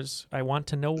Foreigner's I Want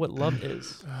to Know What Love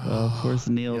Is. Well, of course,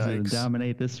 Neil's going to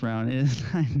dominate this round.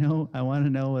 I Want to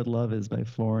Know What Love Is by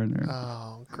Foreigner.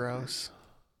 Oh, gross.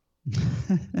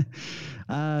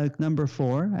 Number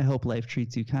 4, I Hope Life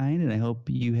Treats You Kind, and I hope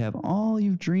you have all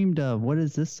you've dreamed of. What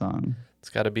is this song? It's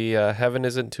got to be Heaven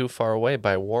Isn't Too Far Away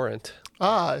by Warrant.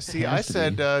 See, I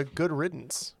said Good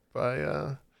Riddance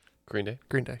by Green Day.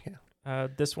 Green Day, yeah.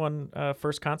 This one,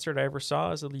 first concert I ever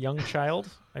saw as a young child,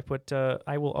 I put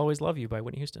I Will Always Love You by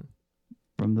Whitney Houston.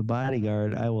 From The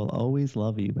Bodyguard, I Will Always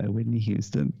Love You by Whitney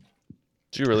Houston.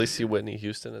 Did you really see Whitney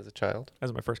Houston as a child? That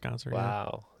was my first concert.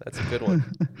 Wow, that's a good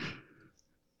one.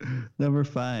 Number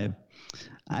 5,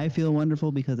 I Feel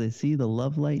Wonderful Because I See the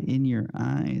Love Light in Your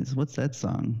Eyes. What's that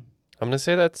song? I'm going to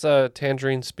say that's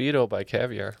Tangerine Speedo by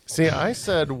Caviar. See, I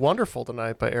said Wonderful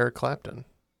Tonight by Eric Clapton.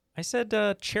 I said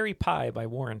Cherry Pie by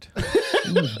Warrant.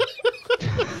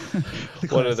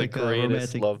 One of the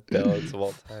greatest love ballads of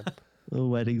all time. The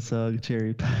wedding song,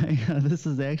 Cherry Pie. This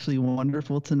is actually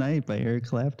Wonderful Tonight by Eric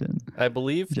Clapton. I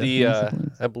believe the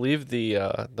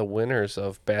winners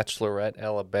of Bachelorette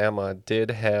Alabama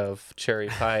did have cherry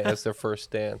pie as their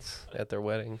first dance at their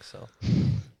wedding. So,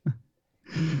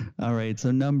 all right.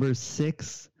 So number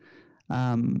 6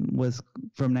 was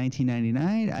from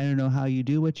 1999. I Don't Know How You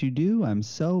Do What You Do. I'm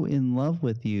So in Love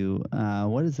with You.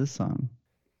 What is this song?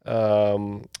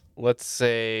 Let's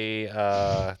say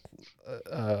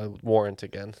Warrant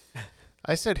again.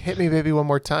 I said Hit Me Baby One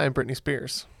More Time, Britney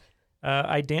Spears.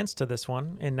 I danced to this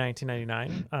one in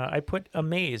 1999. I put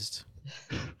Amazed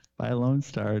by Lone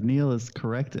Star. Neil is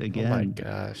correct again. Oh my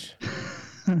gosh.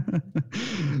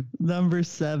 Number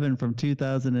 7 from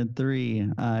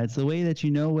 2003. It's the way that you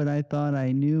know what I thought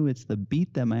I knew. It's the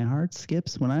beat that my heart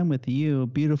skips when I'm with you.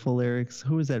 Beautiful lyrics.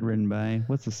 Who is that written by?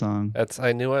 What's the song? That's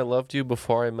I Knew I Loved You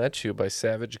Before I Met You by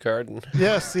Savage Garden.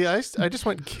 Yeah, see, I just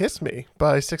went Kiss Me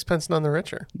by Sixpence None the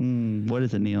Richer. What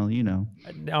is it, Neil? You know.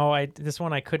 No, this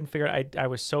one I couldn't figure it. I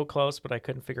was so close, but I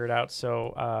couldn't figure it out.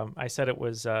 So I said it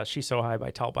was She's So High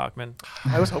by Tal Bachman.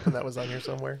 I was hoping that was on here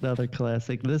somewhere. Another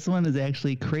classic. This one is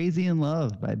actually Crazy in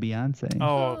Love by Beyonce.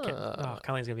 Oh, okay.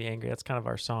 Colleen's going to be angry. That's kind of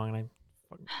our song, and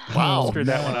I screwed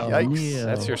that one up. Yikes.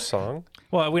 That's your song?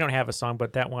 Well, we don't have a song,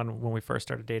 but that one, when we first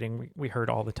started dating, we heard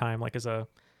all the time, like as a,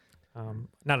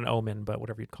 not an omen, but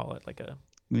whatever you'd call it, like a,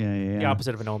 the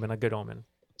opposite of an omen, a good omen.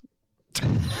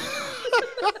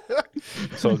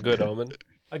 So a good omen.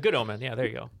 A good omen. Yeah, there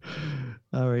you go.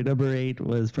 All right, number 8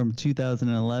 was from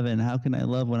 2011. How can I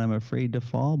love when I'm afraid to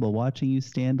fall, but watching you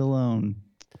stand alone?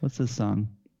 What's this song?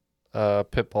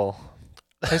 Pitbull.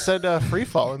 I said Free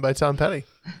Fallin' by Tom Petty.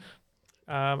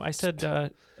 I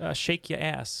said Shake Your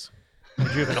Ass by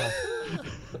Juvenile.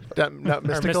 Not Mystical?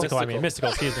 Or Mystical, I mean. Mystical,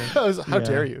 excuse me. How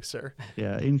dare you, sir?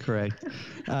 Yeah, incorrect.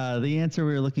 The answer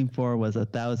we were looking for was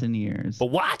 1,000 Years. But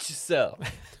watch yourself.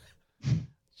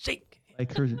 Shake.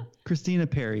 Like Christina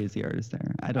Perri is the artist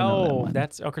there. I don't know that one.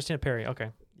 That's Christina Perri. Okay,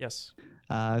 yes.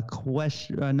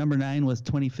 Question number 9 was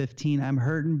 2015. I'm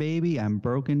hurting, baby. I'm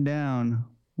broken down.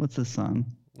 What's this song?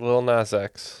 Lil Nas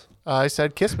X. I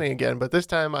said Kiss Me Again, but this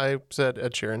time I said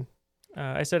Ed Sheeran.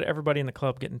 I said Everybody in the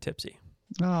Club Getting Tipsy.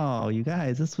 Oh, you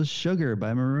guys, this was Sugar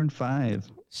by Maroon 5.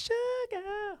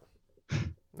 Sugar.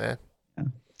 Nah.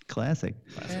 Classic.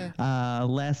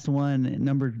 Last one,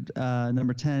 number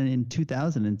 10 in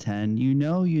 2010. You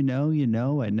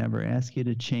know, I never ask you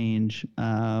to change.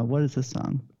 What is this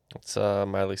song? It's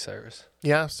Miley Cyrus.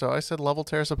 Yeah, so I said Love Will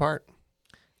Tear Us Apart.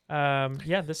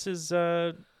 Yeah, this is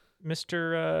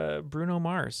Mr. Bruno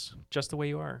Mars, Just the Way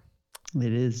You Are.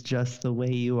 It is Just the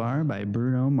Way You Are by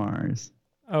Bruno Mars.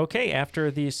 Okay,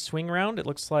 after the swing round, it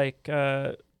looks like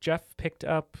Jeff picked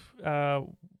up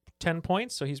 10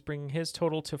 points, so he's bringing his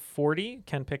total to 40.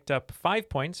 Ken picked up 5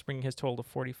 points, bringing his total to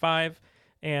 45.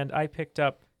 And I picked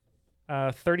up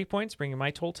 30 points, bringing my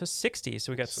total to 60.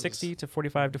 So we got 60 to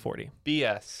 45 to 40.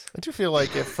 BS. I do feel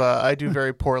like if I do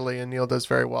very poorly and Neil does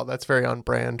very well, that's very on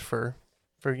brand for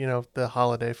the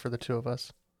holiday for the two of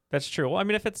us. That's true. Well, I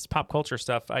mean, if it's pop culture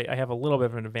stuff, I have a little bit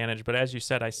of an advantage. But as you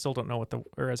said, I still don't know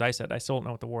as I said, I still don't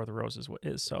know what the War of the Roses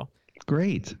is. So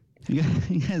great. You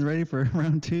guys ready for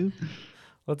round 2?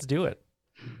 Let's do it.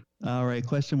 All right,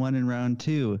 question 1 in round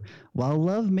 2. While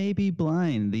love may be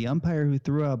blind, the umpire who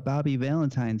threw out Bobby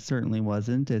Valentine certainly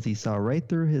wasn't, as he saw right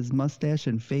through his mustache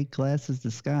and fake glasses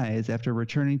disguise after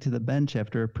returning to the bench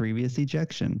after a previous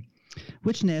ejection.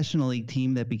 Which National League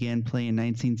team that began play in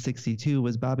 1962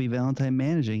 was Bobby Valentine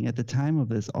managing at the time of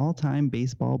this all-time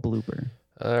baseball blooper?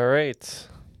 All right.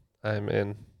 I'm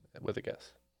in with a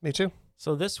guess. Me too.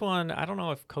 So this one, I don't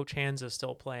know if Coach Hands is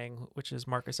still playing, which is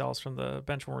Marcus Ellis from the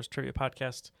Benchwarmers Trivia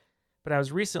Podcast. But I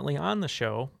was recently on the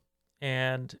show,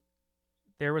 and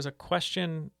there was a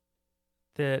question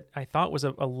that I thought was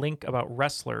a link about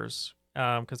wrestlers,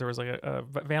 because there was like a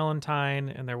Valentine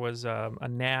and there was a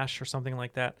Nash or something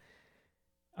like that.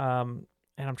 And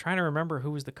I'm trying to remember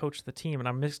who was the coach of the team, and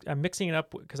I'm mixing it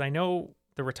up because I know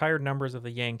the retired numbers of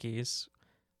the Yankees,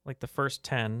 like the first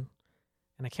 10.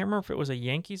 And I can't remember if it was a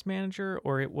Yankees manager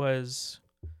or it was,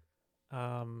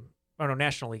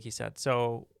 National League, he said.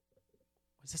 So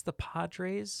was this the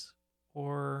Padres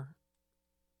or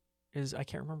I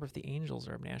can't remember if the Angels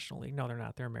are National League. No, they're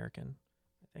not. They're American,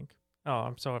 I think. Oh,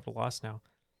 I'm so at a loss now.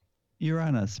 You're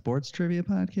on a sports trivia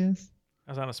podcast?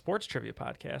 I was on a sports trivia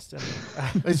podcast.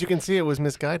 And as you can see, it was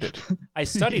misguided. I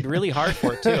studied really hard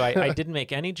for it, too. I didn't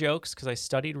make any jokes because I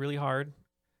studied really hard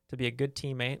to be a good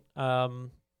teammate.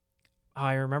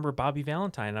 I remember Bobby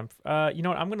Valentine. You know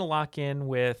what? I'm going to lock in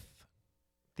with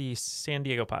the San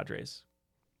Diego Padres.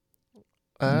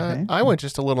 Okay. I went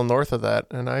just a little north of that,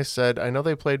 and I said, I know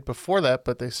they played before that,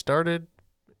 but they started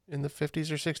in the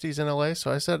 50s or 60s in LA,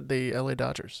 so I said the LA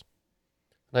Dodgers.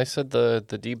 And I said the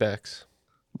D-backs.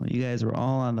 Well, you guys were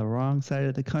all on the wrong side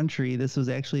of the country. This was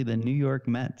actually the New York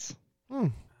Mets.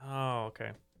 Oh,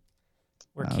 okay.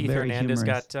 Where Wow, Keith very Hernandez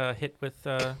humorous. got hit with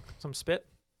some spit.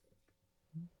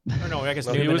 Or no, I guess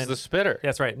No, Newman. he was the spitter.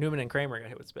 That's right. Newman and Kramer got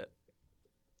hit with spit.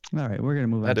 All right, we're going to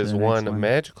move on That to is the one next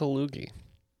magical loogie.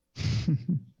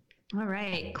 All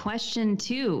right, question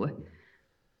 2.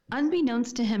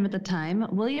 Unbeknownst to him at the time,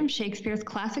 William Shakespeare's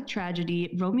classic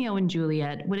tragedy, Romeo and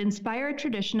Juliet, would inspire a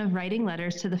tradition of writing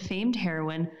letters to the famed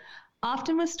heroine,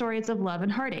 often with stories of love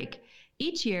and heartache.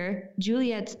 Each year,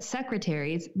 Juliet's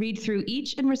secretaries read through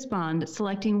each and respond,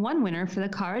 selecting one winner for the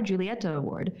Cara Giulietta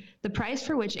Award, the prize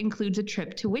for which includes a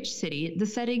trip to which city, the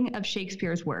setting of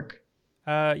Shakespeare's work.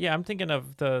 Yeah, I'm thinking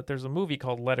of there's a movie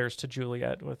called Letters to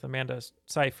Juliet with Amanda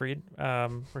Seyfried,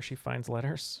 where she finds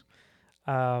letters.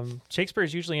 Shakespeare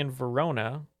is usually in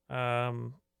Verona.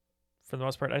 For the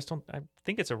most part, I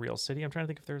think it's a real city. I'm trying to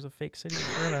think if there's a fake city in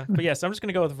Verona. But yes, I'm just going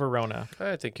to go with Verona.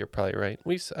 I think you're probably right.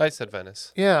 I said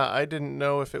Venice. Yeah, I didn't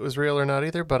know if it was real or not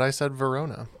either, but I said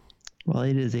Verona. Well,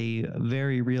 it is a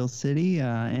very real city,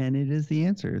 and it is the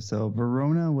answer. So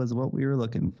Verona was what we were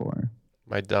looking for.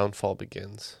 My downfall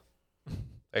begins.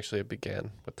 Actually, it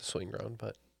began with the swing round,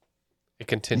 but it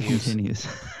continues.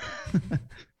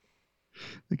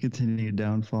 The continued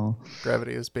downfall.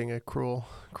 Gravity is being a cruel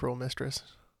mistress.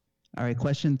 All right,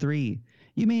 question 3.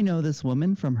 You may know this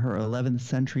woman from her 11th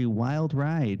century wild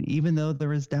ride, even though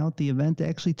there is doubt the event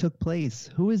actually took place.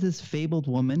 Who is this fabled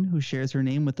woman who shares her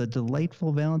name with a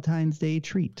delightful Valentine's Day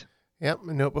treat? Yep,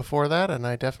 a note before that, and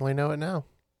I definitely know it now.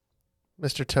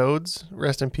 Mr. Toads,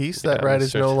 rest in peace. That ride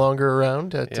is no longer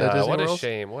around at Disney World. What a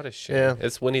shame. What a shame. Yeah.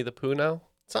 It's Winnie the Pooh now?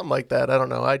 Something like that. I don't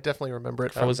know. I definitely remember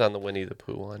it from I was on the Winnie the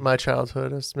Pooh one. my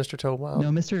childhood as Mr. Toad Wild. No,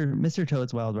 Mr.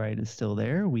 Toad's Wild Ride is still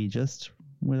there.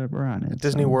 We're on it.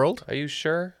 Disney World? Are you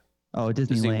sure? Oh,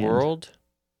 Disney Disneyland. World?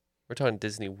 We're talking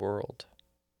Disney World.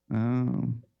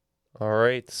 Oh. All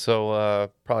right.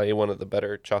 So probably one of the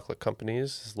better chocolate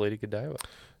companies is Lady Godiva.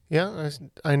 Yeah,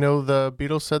 I know the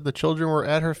Beatles said the children were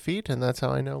at her feet, and that's how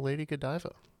I know Lady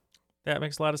Godiva. That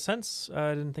makes a lot of sense.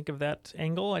 I didn't think of that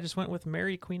angle. I just went with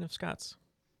Mary, Queen of Scots.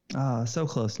 Oh, so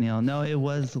close, Neil. No, it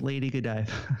was Lady Godiva.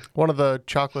 One of the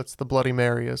chocolates, the Bloody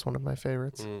Mary, is one of my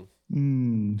favorites.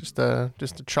 Mm.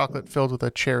 Just a chocolate filled with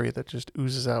a cherry that just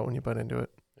oozes out when you bite into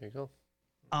it. There you go.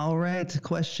 All right,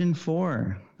 question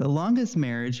 4. The longest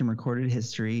marriage in recorded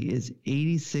history is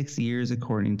 86 years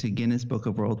according to Guinness Book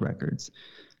of World Records.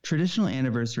 Traditional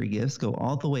anniversary gifts go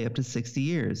all the way up to 60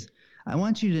 years. I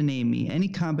want you to name me any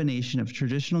combination of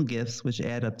traditional gifts which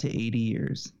add up to 80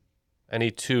 years.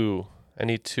 Any two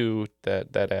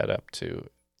that add up to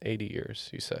 80 years,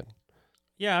 you said.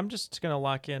 Yeah, I'm just going to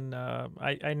lock in.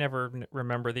 I never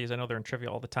remember these. I know they're in trivia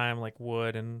all the time, like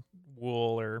wood and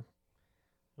wool or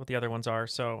what the other ones are.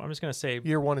 So I'm just going to say...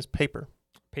 Year 1 is paper.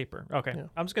 Paper. Okay. Yeah.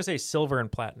 I'm just going to say silver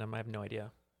and platinum. I have no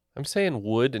idea. I'm saying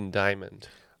wood and diamond.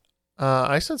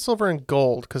 I said silver and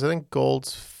gold because I think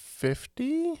gold's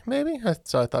 50, maybe?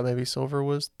 So I thought maybe silver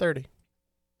was 30. I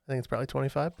think it's probably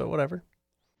 25, but whatever.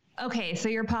 Okay, so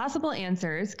your possible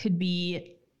answers could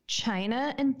be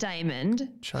China and diamond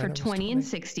for 20 and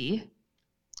 60.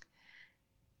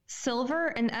 Silver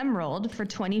and emerald for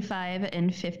 25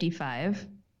 and 55.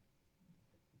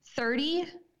 30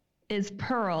 is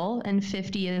pearl and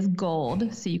 50 is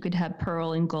gold, so you could have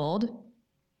pearl and gold.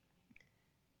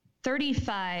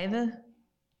 35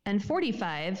 and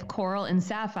 45, coral and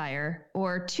sapphire,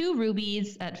 or 2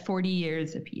 rubies at 40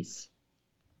 years apiece.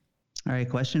 All right,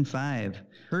 question 5.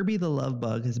 Herbie the Love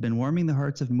Bug has been warming the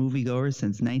hearts of moviegoers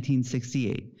since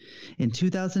 1968. In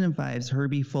 2005's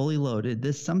Herbie Fully Loaded,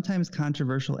 this sometimes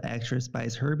controversial actress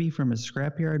buys Herbie from a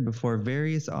scrapyard before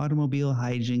various automobile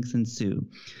hijinks ensue.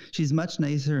 She's much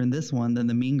nicer in this one than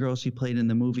the mean girl she played in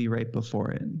the movie right before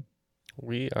it.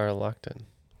 We are locked in.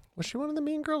 Was she one of the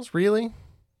mean girls? Really?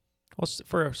 Well,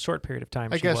 for a short period of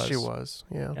time, I guess she was,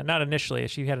 yeah. Not initially.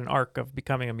 She had an arc of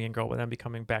becoming a mean girl, but then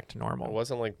becoming back to normal. It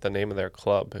wasn't like the name of their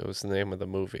club. It was the name of the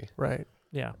movie. Right.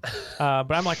 Yeah.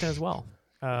 But I'm locked in as well.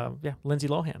 Yeah, Lindsay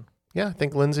Lohan. Yeah, I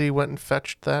think Lindsay went and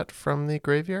fetched that from the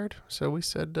graveyard. So we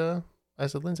said, I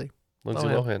said Lindsay. Lindsay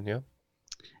Lohan, yeah.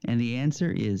 And the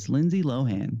answer is Lindsay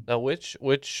Lohan. Now, which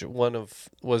one of,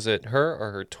 was it her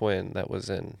or her twin that was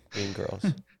in Mean Girls?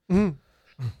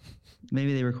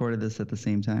 Maybe they recorded this at the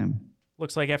same time.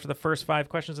 Looks like after the first 5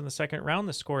 questions in the second round,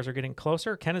 the scores are getting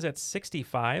closer. Ken is at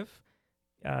 65,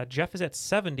 Jeff is at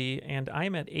 70, and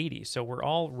I'm at 80. So we're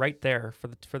all right there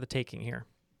for the taking here.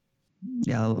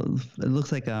 Yeah, it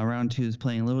looks like round 2 is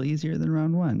playing a little easier than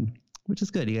round 1, which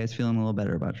is good. You guys feeling a little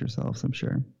better about yourselves, I'm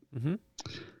sure. Mm-hmm.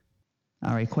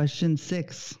 All right, question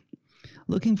 6.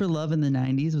 Looking for love in the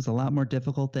 90s was a lot more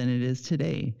difficult than it is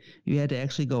today. You had to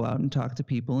actually go out and talk to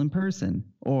people in person.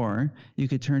 Or you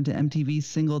could turn to MTV's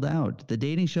Singled Out. The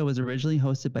dating show was originally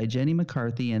hosted by Jenny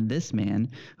McCarthy and this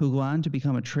man, who go on to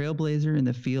become a trailblazer in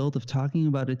the field of talking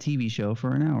about a TV show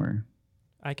for an hour.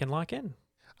 I can lock in.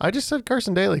 I just said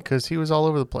Carson Daly because he was all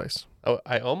over the place. Oh,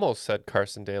 I almost said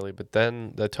Carson Daly, but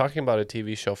then the talking about a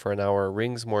TV show for an hour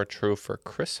rings more true for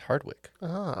Chris Hardwick.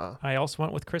 Ah. I also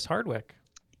went with Chris Hardwick.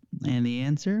 And the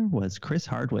answer was Chris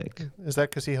Hardwick. Is that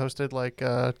because he hosted like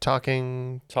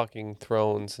Talking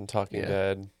Thrones and Talking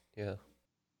Dead? Yeah.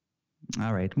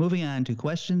 All right, moving on to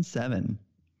question 7.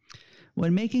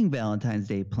 When making Valentine's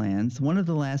Day plans, one of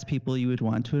the last people you would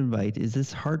want to invite is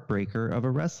this heartbreaker of a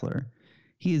wrestler.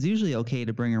 He is usually okay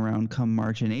to bring around come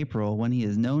March and April when he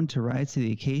is known to rise to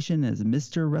the occasion as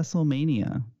Mr.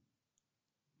 WrestleMania.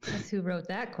 Guess who wrote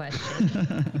that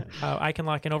question? I can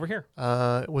lock in over here.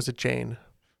 Was it Jane?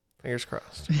 Fingers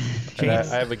crossed. I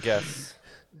have a guess.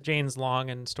 Jane's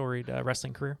long and storied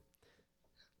wrestling career.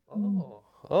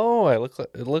 Oh,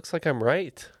 it looks like I'm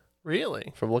right.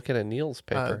 Really? From looking at Neil's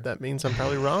paper. That means I'm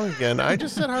probably wrong again. I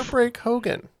just said Heartbreak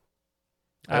Hogan.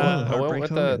 I went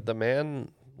with the man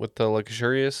with the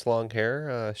luxurious long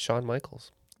hair, Shawn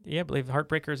Michaels. Yeah, I believe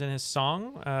Heartbreaker's in his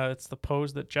song. It's the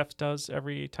pose that Jeff does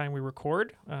every time we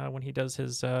record when he does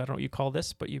his, I don't know what you call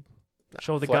this, but you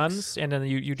show the Flex. guns, and then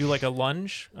you do like a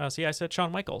lunge. See, I said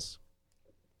Shawn Michaels.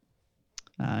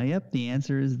 Yep, the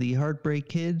answer is the Heartbreak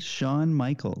Kid, Shawn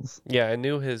Michaels. Yeah, I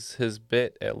knew his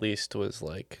bit at least was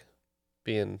like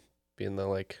being the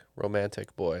like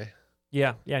romantic boy.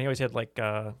 Yeah, he always had like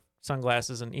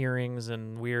sunglasses and earrings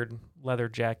and weird leather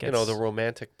jackets. You know, the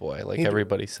romantic boy, like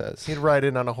everybody says. He'd ride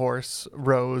in on a horse,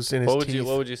 rose in his teeth.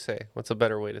 What would you say? What's a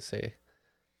better way to say?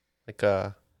 Like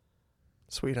a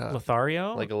sweetheart.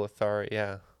 Lothario? Like a Lothario,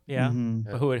 yeah. Yeah. Mhm.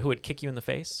 But who would kick you in the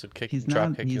face? Would kick He's drop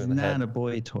not. kick you He's in the head. not a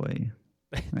boy toy.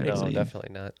 I No, believe.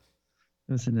 definitely not.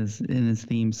 It was in his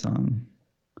theme song,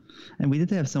 and we did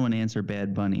have someone answer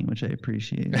Bad Bunny, which I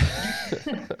appreciate.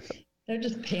 They're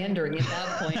just pandering at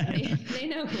that point. They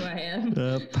know who I am.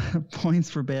 Points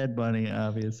for Bad Bunny,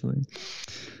 obviously.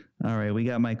 All right, we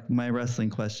got my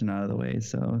wrestling question out of the way,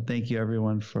 so thank you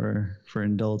everyone for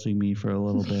indulging me for a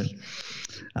little bit.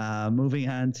 Moving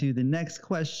on to the next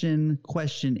question,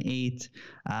 question 8.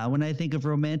 When I think of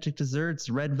romantic desserts,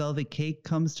 red velvet cake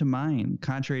comes to mind.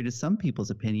 Contrary to some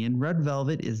people's opinion, red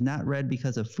velvet is not red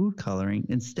because of food coloring.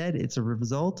 Instead, it's a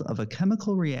result of a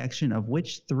chemical reaction of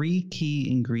which 3 key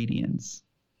ingredients?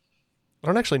 I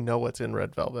don't actually know what's in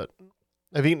red velvet.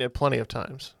 I've eaten it plenty of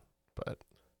times, but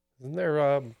isn't there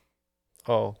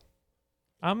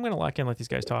I'm gonna lock in and let these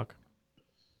guys talk.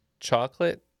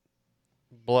 chocolate,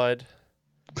 blood?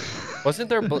 Wasn't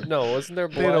there wasn't there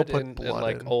They don't blood put in blood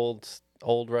like in.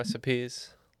 old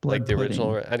recipes? Blood like the pudding.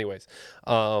 original anyways.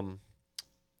 I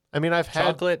mean, I've had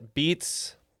chocolate,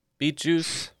 beet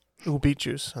juice, beet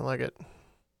juice. I like it.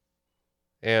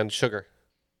 and sugar.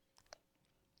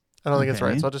 I don't think it's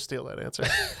right, Okay. so I'll just steal that answer.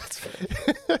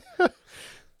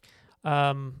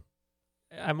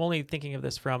 I'm only thinking of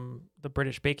this from the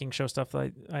British baking show stuff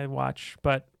that I watch,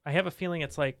 but I have a feeling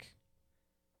it's like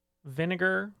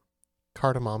vinegar.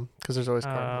 Cardamom, because there's always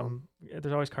cardamom.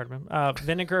 There's always cardamom.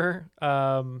 Vinegar,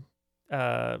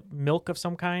 milk of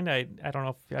some kind. I don't know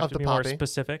if you have Of to the be more poppy.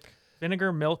 specific.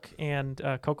 Vinegar, milk, and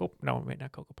cocoa. No, wait,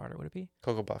 not cocoa powder. Would it be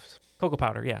Cocoa Puffs. cocoa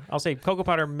powder? Yeah, I'll say cocoa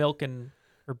powder, milk,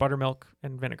 or buttermilk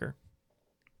and vinegar.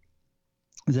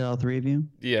 Is that all 3 of you?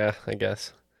 Yeah, I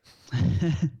guess.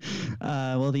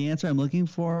 Well, the answer I'm looking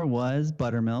for was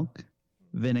buttermilk,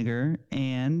 vinegar,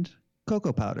 and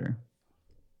cocoa powder.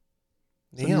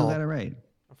 So Neil got it right.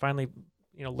 I'm finally,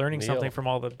 learning Neil. something from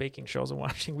all the baking shows I'm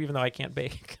watching, even though I can't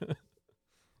bake.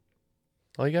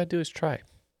 All you gotta do is try.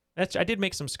 I did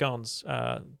make some scones,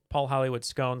 Paul Hollywood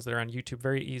scones that are on YouTube.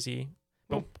 Very easy.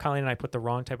 But Colleen and I put the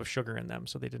wrong type of sugar in them,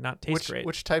 so they did not taste great.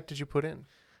 Which type did you put in?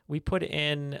 We put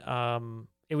in,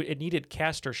 it needed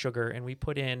castor sugar, and we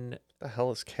put in... The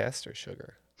hell is castor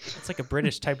sugar? It's like a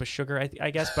British type of sugar,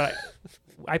 I guess. But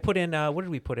I put in, what did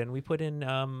we put in? We put in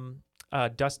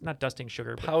not dusting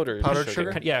sugar. But Powdered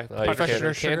sugar? Yeah. No,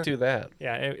 you can't do that.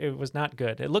 Yeah, it was not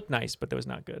good. It looked nice, but it was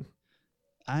not good.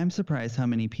 I'm surprised how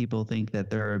many people think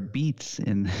that there are beets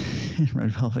in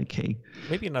red velvet cake.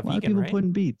 Maybe in a lot of vegan, people right?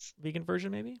 putting beets. Vegan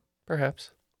version, maybe?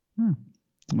 Perhaps.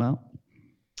 Well,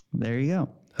 there you go.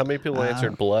 How many people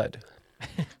answered blood?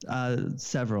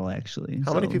 Several, actually.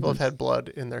 How many people have had blood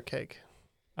in their cake?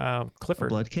 Clifford.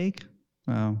 Blood cake?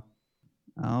 Oh.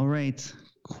 All right.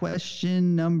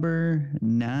 Question number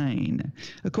 9.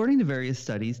 According to various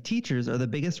studies, teachers are the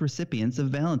biggest recipients of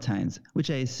Valentines, which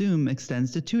I assume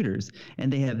extends to tutors,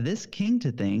 and they have this king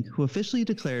to thank who officially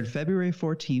declared February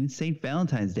 14th St.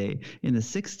 Valentine's Day in the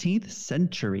 16th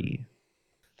century.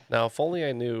 Now, if only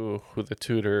I knew who the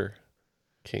Tudor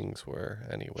kings were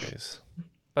anyways.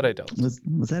 But I don't.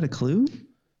 Was that a clue?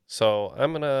 So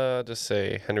I'm going to just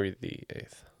say Henry VIII.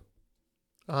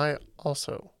 I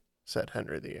also said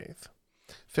Henry VIII.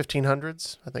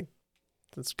 1500s, I think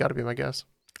that's got to be my guess.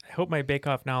 I hope my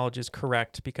bake-off knowledge is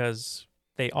correct because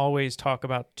they always talk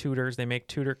about Tudors. They make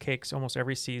Tudor cakes almost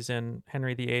every season.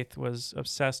 Henry VIII was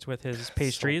obsessed with his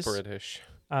pastries. So British.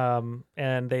 And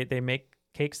they make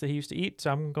cakes that he used to eat,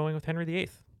 so I'm going with Henry VIII.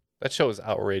 That show is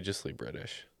outrageously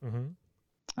British. Mm-hmm.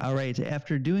 All right.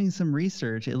 After doing some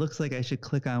research, it looks like I should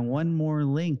click on one more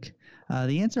link.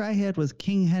 The answer I had was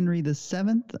King Henry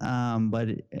VII, but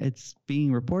it's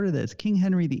being reported that it's King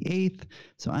Henry VIII,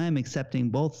 so I am accepting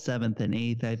both 7th and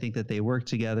 8th. I think that they work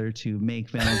together to make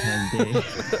Valentine's Day.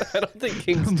 I don't think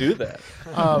kings do that.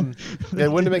 They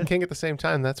wouldn't have been king at the same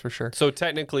time, that's for sure. So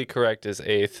technically correct is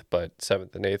 8th, but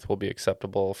 7th and 8th will be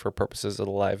acceptable for purposes of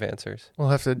the live answers. We'll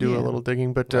have to do a little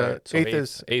digging, but Right, so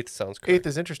 8th sounds correct. 8th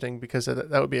is interesting because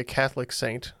that would be a Catholic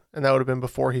saint, and that would have been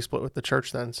before he split with the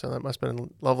church then, so that must have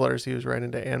been love letters he was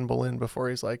writing to Anne Boleyn before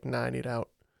he's like, nah, I need out.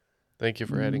 Thank you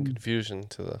for adding confusion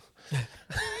to the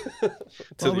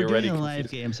Well, we're doing a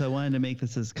live game, so I wanted to make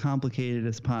this as complicated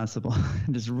as possible.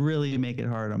 Just really make it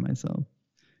hard on myself.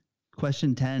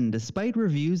 Question 10. Despite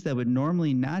reviews that would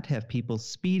normally not have people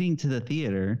speeding to the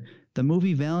theater, the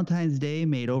movie Valentine's Day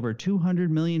made over $200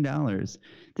 million.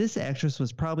 This actress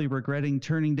was probably regretting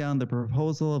turning down the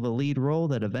proposal of a lead role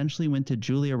that eventually went to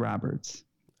Julia Roberts.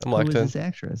 I'm locked in. Who is this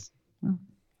actress? Oh.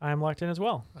 I'm locked in as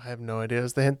well. I have no idea.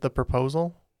 Is the hint the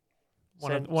proposal?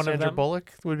 One of Sandra them?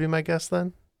 Bullock would be my guess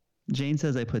then. Jane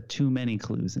says I put too many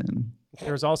clues in.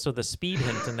 There's also the speed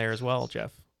hint in there as well,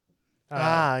 Jeff.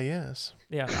 Yes.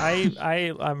 Yeah,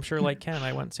 I'm sure like Ken,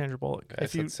 I went Sandra Bullock.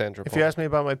 If you asked me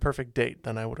about my perfect date,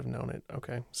 then I would have known it.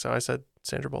 Okay, so I said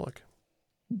Sandra Bullock.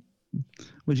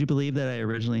 Would you believe that I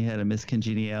originally had a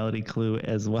miscongeniality clue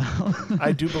as well?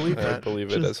 I do believe that. I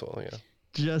believe it as well, yeah.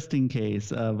 Just in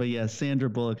case. But yes, Sandra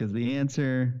Bullock is the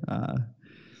answer.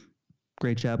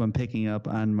 Great job on picking up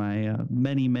on my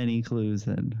many, many clues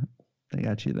that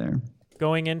got you there.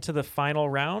 Going into the final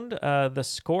round, the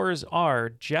scores are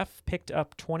Jeff picked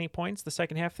up 20 points the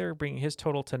second half there, bringing his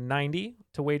total to 90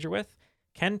 to wager with.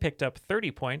 Ken picked up 30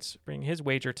 points, bringing his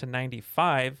wager to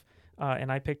 95.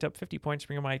 And I picked up 50 points,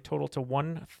 bringing my total to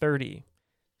 130.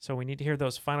 So we need to hear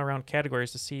those final round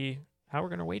categories to see how we're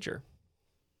going to wager.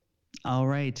 All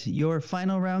right. Your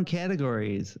final round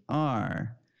categories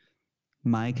are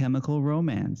My Chemical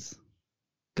Romance,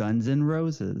 Guns N'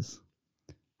 Roses,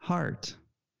 Heart,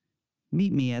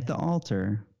 Meet Me at the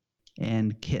Altar,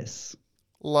 and Kiss.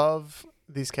 Love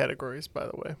these categories, by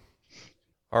the way.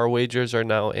 Our wagers are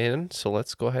now in, so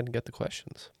let's go ahead and get the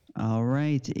questions. All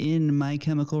right. In My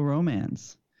Chemical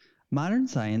Romance, modern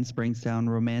science brings down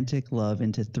romantic love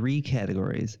into 3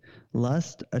 categories: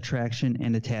 lust, attraction,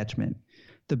 and attachment.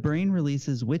 The brain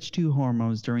releases which 2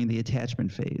 hormones during the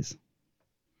attachment phase?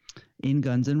 In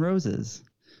Guns N' Roses,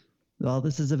 well,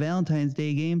 this is a Valentine's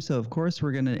Day game, so of course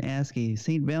we're going to ask a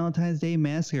St. Valentine's Day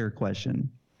massacre question.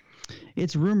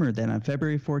 It's rumored that on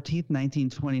February 14th,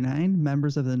 1929,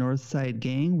 members of the North Side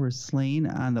Gang were slain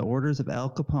on the orders of Al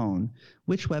Capone.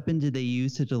 Which weapon did they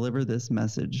use to deliver this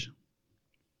message?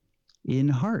 In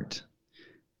Heart,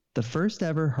 the first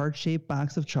ever heart-shaped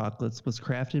box of chocolates was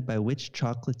crafted by which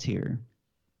chocolatier?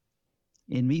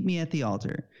 In Meet Me at the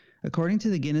Altar, according to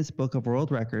the Guinness Book of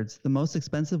World Records, the most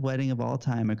expensive wedding of all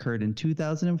time occurred in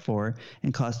 2004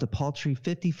 and cost a paltry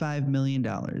 $55 million.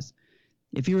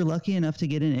 If you were lucky enough to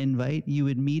get an invite, you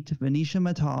would meet Venetia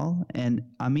Matal and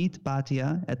Amit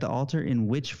Bhatia at the altar in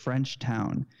which French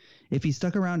town? If you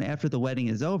stuck around after the wedding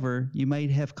is over, you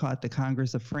might have caught the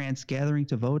Congress of France gathering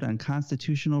to vote on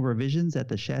constitutional revisions at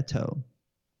the Chateau.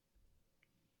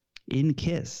 In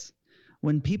Kiss,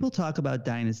 when people talk about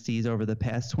dynasties over the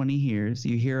past 20 years,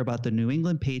 you hear about the New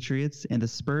England Patriots and the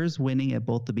Spurs winning at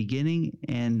both the beginning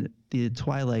and the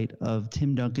twilight of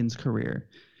Tim Duncan's career.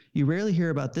 You rarely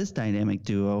hear about this dynamic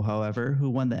duo, however, who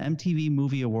won the MTV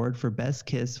Movie Award for Best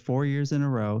Kiss 4 years in a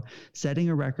row, setting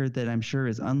a record that I'm sure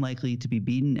is unlikely to be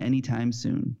beaten anytime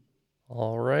soon.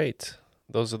 All right.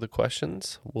 Those are the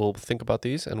questions. We'll think about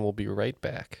these and we'll be right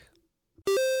back.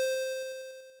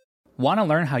 Want to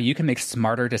learn how you can make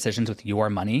smarter decisions with your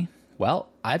money? Well,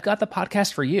 I've got the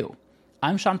podcast for you.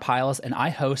 I'm Sean Piles, and I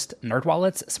host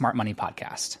NerdWallet's Smart Money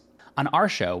Podcast. On our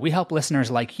show, we help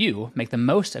listeners like you make the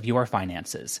most of your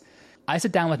finances. I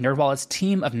sit down with NerdWallet's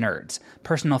team of nerds,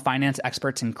 personal finance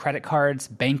experts in credit cards,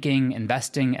 banking,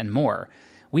 investing, and more.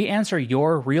 We answer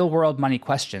your real-world money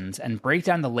questions and break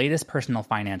down the latest personal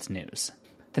finance news.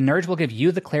 The nerds will give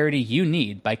you the clarity you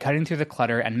need by cutting through the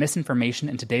clutter and misinformation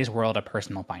in today's world of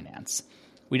personal finance.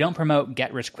 We don't promote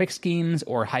get-rich-quick schemes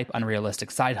or hype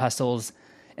unrealistic side hustles.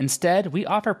 Instead, we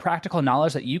offer practical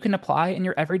knowledge that you can apply in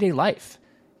your everyday life.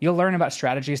 You'll learn about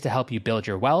strategies to help you build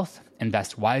your wealth,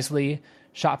 invest wisely,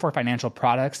 shop for financial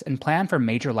products, and plan for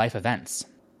major life events.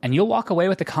 And you'll walk away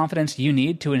with the confidence you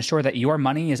need to ensure that your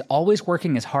money is always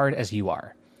working as hard as you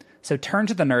are. So turn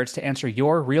to the nerds to answer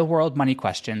your real-world money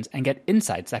questions and get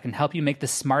insights that can help you make the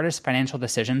smartest financial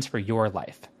decisions for your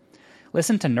life.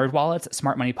 Listen to NerdWallet's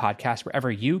Smart Money Podcast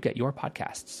wherever you get your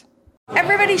podcasts.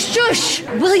 Everybody shush!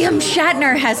 William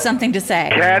Shatner has something to say.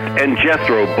 Cat and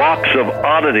Jethro, box of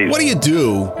oddities. What do you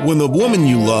do when the woman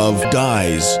you love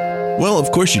dies? Well,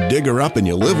 of course you dig her up and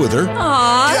you live with her.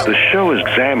 Aww. The show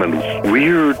examines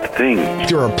weird things.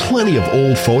 There are plenty of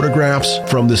old photographs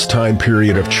from this time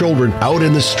period of children out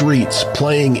in the streets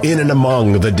playing in and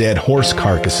among the dead horse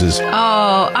carcasses.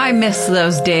 Oh, I miss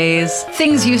those days.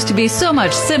 Things used to be so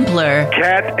much simpler.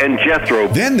 Cat and Jethro.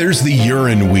 Then there's the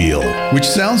urine wheel, which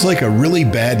sounds like a really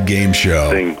bad game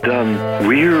show. They've done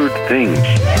weird things.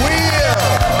 Wheel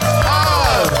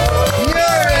of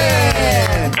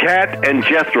urine! Cat Cat and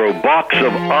Jethro Box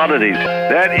of Oddities.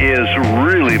 That is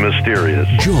really mysterious.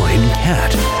 Join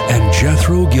Kat and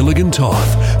Jethro Gilligan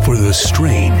Toth for the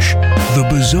strange, the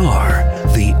bizarre,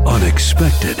 the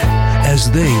unexpected as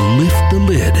they lift the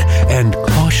lid and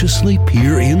cautiously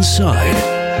peer inside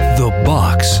the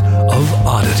Box of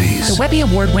Oddities. The Webby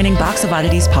Award-winning Box of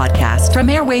Oddities podcast from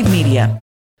Airwave Media.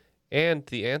 And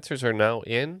the answers are now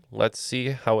in. Let's see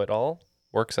how it all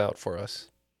works out for us.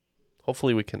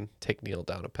 Hopefully we can take Neil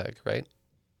down a peg, right?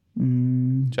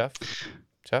 Jeff?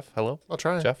 Jeff, hello? I'll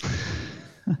try. Jeff?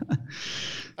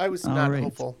 I was All not right.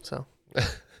 hopeful, so.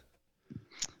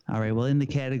 All right. Well, in the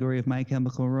category of My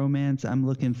Chemical Romance, I'm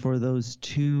looking for those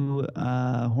two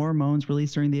hormones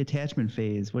released during the attachment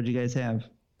phase. What do you guys have?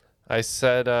 I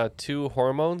said 2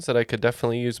 hormones that I could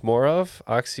definitely use more of,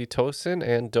 oxytocin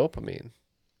and dopamine.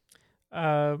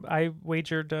 I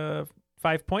wagered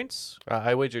 5 points.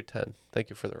 I wagered 10. Thank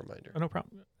you for the reminder. Oh, no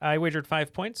problem. I wagered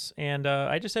 5 points, and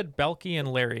I just said Belky and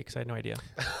Larry because I had no idea.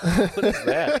 What is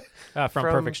that? From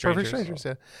Perfect Strangers. Perfect Strangers,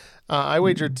 yeah. I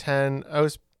wagered 10.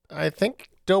 I think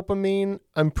dopamine,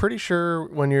 I'm pretty sure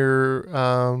when you're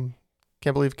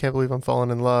can't believe I'm falling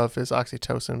in love is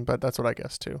oxytocin, but that's what I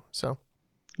guessed too. So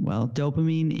Well,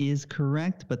 dopamine is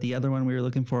correct, but the other one we were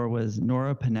looking for was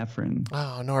norepinephrine.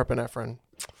 Oh, norepinephrine.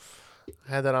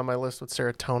 I had that on my list with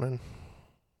serotonin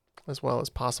as well as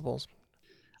possibles.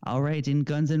 All right, in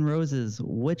Guns N' Roses,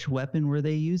 which weapon were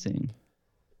they using?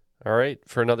 All right,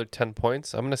 for another 10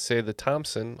 points, I'm going to say the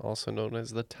Thompson, also known as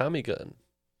the Tommy gun.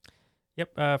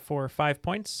 Yep, for 5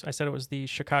 points, I said it was the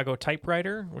Chicago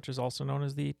typewriter, which is also known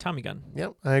as the Tommy gun.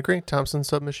 Yep, I agree. Thompson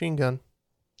submachine gun.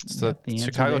 It's the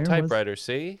Chicago typewriter,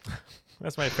 see?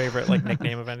 That's my favorite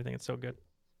nickname of anything. It's so good.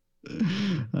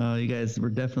 Oh, you guys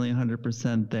were definitely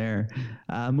 100% there.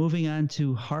 Moving on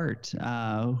to heart.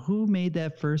 Who made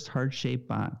that first heart-shaped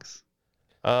box?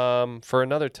 For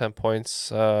another 10 points,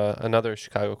 another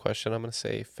Chicago question, I'm going to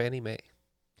say Fannie Mae.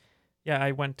 Yeah,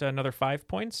 I went another 5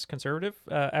 points, conservative.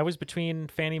 I was between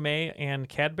Fannie Mae and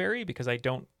Cadbury because I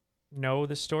don't know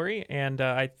the story, and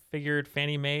I figured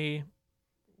Fannie Mae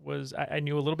was... I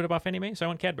knew a little bit about Fannie Mae, so I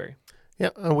went Cadbury. Yeah,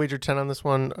 I wagered 10 on this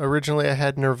one. Originally, I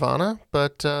had Nirvana,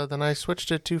 but then I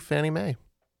switched it to Fannie Mae.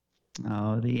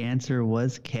 Oh, the answer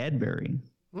was Cadbury.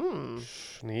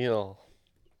 Neil.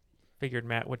 Figured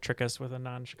Matt would trick us with a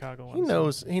non-Chicago one.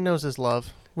 He knows his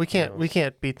love. We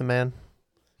can't beat the man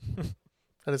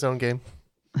at his own game.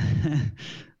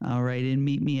 All right, and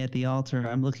meet me at the altar.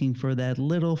 I'm looking for that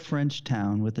little French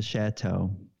town with the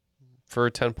chateau. For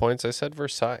 10 points, I said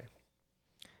Versailles.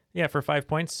 Yeah, for 5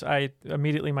 points,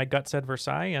 my gut said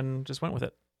Versailles and just went with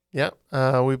it.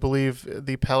 Yeah, we believe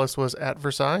the palace was at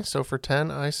Versailles, so for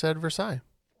 10, I said Versailles.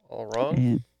 All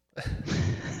wrong.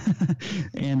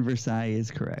 And Versailles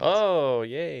is correct. Oh,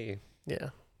 yay.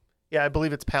 Yeah. Yeah, I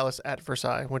believe it's Palace at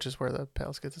Versailles, which is where the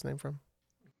palace gets its name from.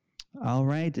 All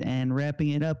right, and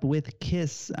wrapping it up with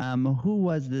Kiss. Who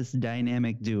was this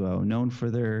dynamic duo known for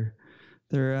their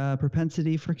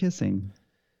propensity for kissing?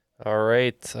 All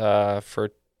right, for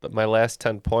my last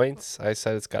 10 points, I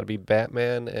said it's got to be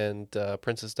Batman and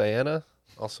Princess Diana,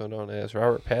 also known as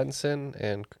Robert Pattinson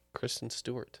and Kristen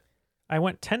Stewart. I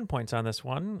went 10 points on this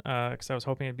one because I was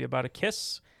hoping it'd be about a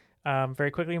kiss. Very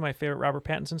quickly, my favorite Robert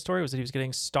Pattinson story was that he was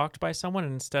getting stalked by someone,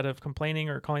 and instead of complaining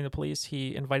or calling the police,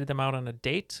 he invited them out on a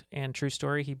date. And true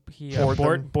story, he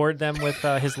bored them with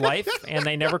his life, and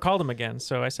they never called him again.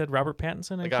 So I said Robert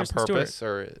Pattinson and Kristen purpose,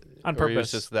 Stewart. On purpose, or he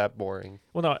was just that boring.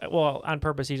 Well, on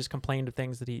purpose, he just complained of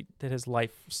things that his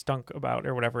life stunk about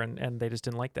or whatever, and they just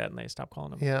didn't like that, and they stopped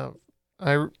calling him. Yeah.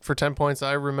 For 10 points,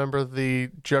 I remember the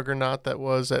juggernaut that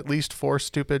was at least 4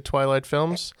 stupid Twilight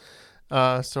films.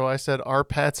 So I said R.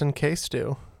 Patson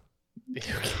K-Stew.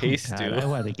 K-Stew. I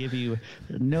want to give you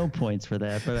no points for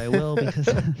that, but I will because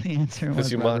the answer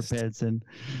was Robert Pattinson,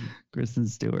 Kristen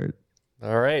Stewart.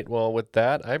 All right. Well, with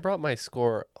that, I brought my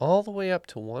score all the way up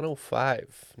to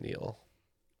 105, Neil.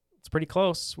 It's pretty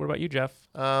close. What about you, Jeff?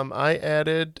 I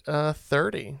added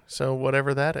 30, so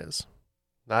whatever that is.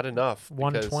 Not enough.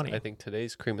 120. I think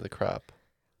today's cream of the crop.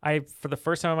 For the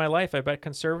first time in my life, I bet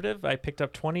conservative. I picked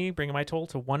up 20, bringing my total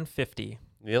to 150.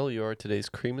 Neil, you're today's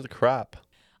cream of the crop.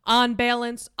 On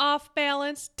balance, off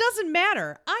balance, doesn't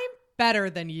matter. I'm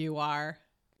better than you are.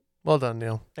 Well done,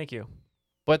 Neil. Thank you.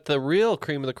 But the real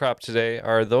cream of the crop today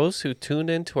are those who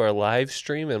tuned into our live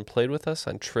stream and played with us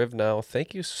on Triv Now.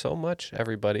 Thank you so much,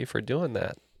 everybody, for doing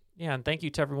that. Yeah, and thank you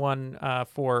to everyone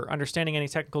for understanding any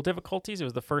technical difficulties. It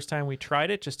was the first time we tried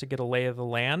it just to get a lay of the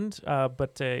land.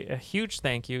 But a huge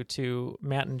thank you to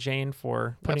Matt and Jane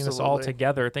for putting this all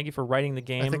together. Thank you for writing the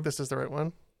game. I think this is the right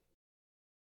one.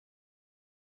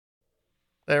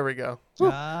 There we go.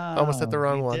 Almost hit the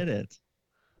wrong one. Did it.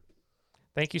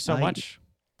 Thank you so much.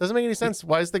 Doesn't make any sense.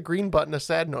 Why is the green button a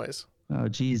sad noise? Oh,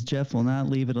 geez, Jeff will not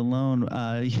leave it alone.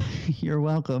 You're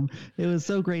welcome. It was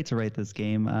so great to write this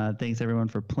game. Thanks, everyone,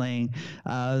 for playing.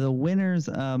 The winners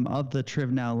of the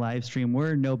Triv Now live stream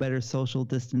were No Better Social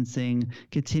Distancing,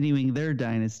 continuing their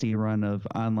dynasty run of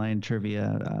online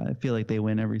trivia. I feel like they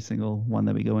win every single one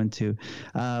that we go into.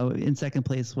 In second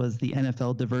place was the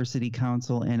NFL Diversity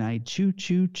Council, and I choose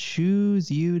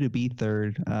you to be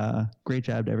third. Great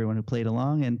job to everyone who played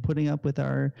along and putting up with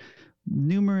our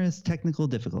numerous technical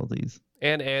difficulties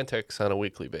and antics on a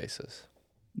weekly basis.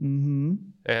 Mm-hmm.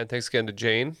 And thanks again to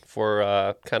Jane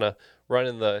for kind of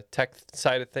running the tech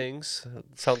side of things.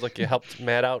 Sounds like you helped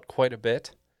Matt out quite a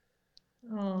bit.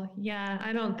 Oh yeah,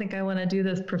 I don't think I want to do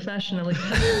this professionally.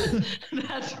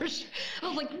 That's for sure. I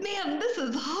was like, man, this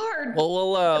is hard.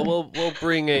 Well, we'll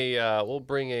bring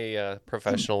a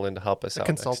professional in to help us out.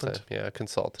 Consultant. Next time. Yeah, a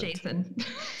consultant.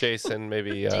 Jason,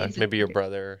 maybe Jason. maybe your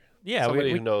brother. Yeah,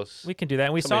 somebody we who knows. We can do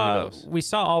that. And Somebody we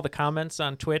saw all the comments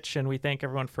on Twitch, and we thank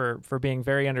everyone for being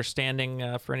very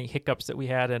understanding for any hiccups that we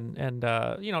had, and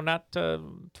not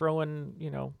throwing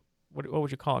what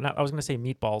would you call it? I was going to say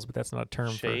meatballs, but that's not a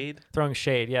term. Shade. For throwing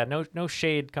shade. Yeah, no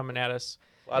shade coming at us.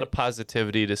 A lot of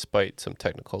positivity despite some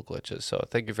technical glitches. So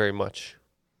thank you very much.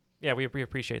 Yeah, we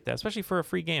appreciate that, especially for a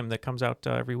free game that comes out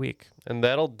every week. And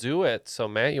that'll do it. So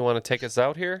Matt, you want to take us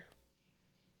out here?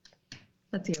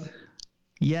 That's you.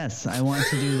 Yes, I want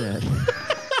to do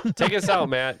that. Take us out,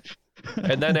 Matt.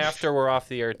 And then after we're off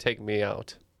the air, take me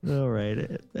out. All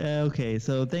right. Okay.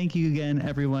 So thank you again,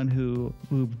 everyone who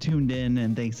tuned in,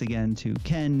 and thanks again to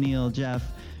Ken, Neil, Jeff,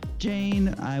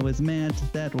 Jane. I was Matt.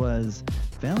 That was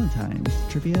Valentine's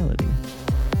Triviality.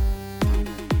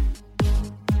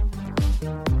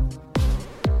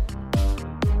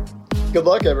 Good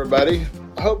luck, everybody.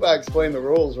 I hope I explained the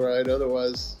rules right.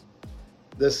 Otherwise,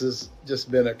 this has just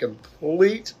been a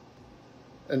complete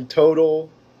and total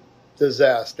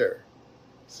disaster.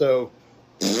 So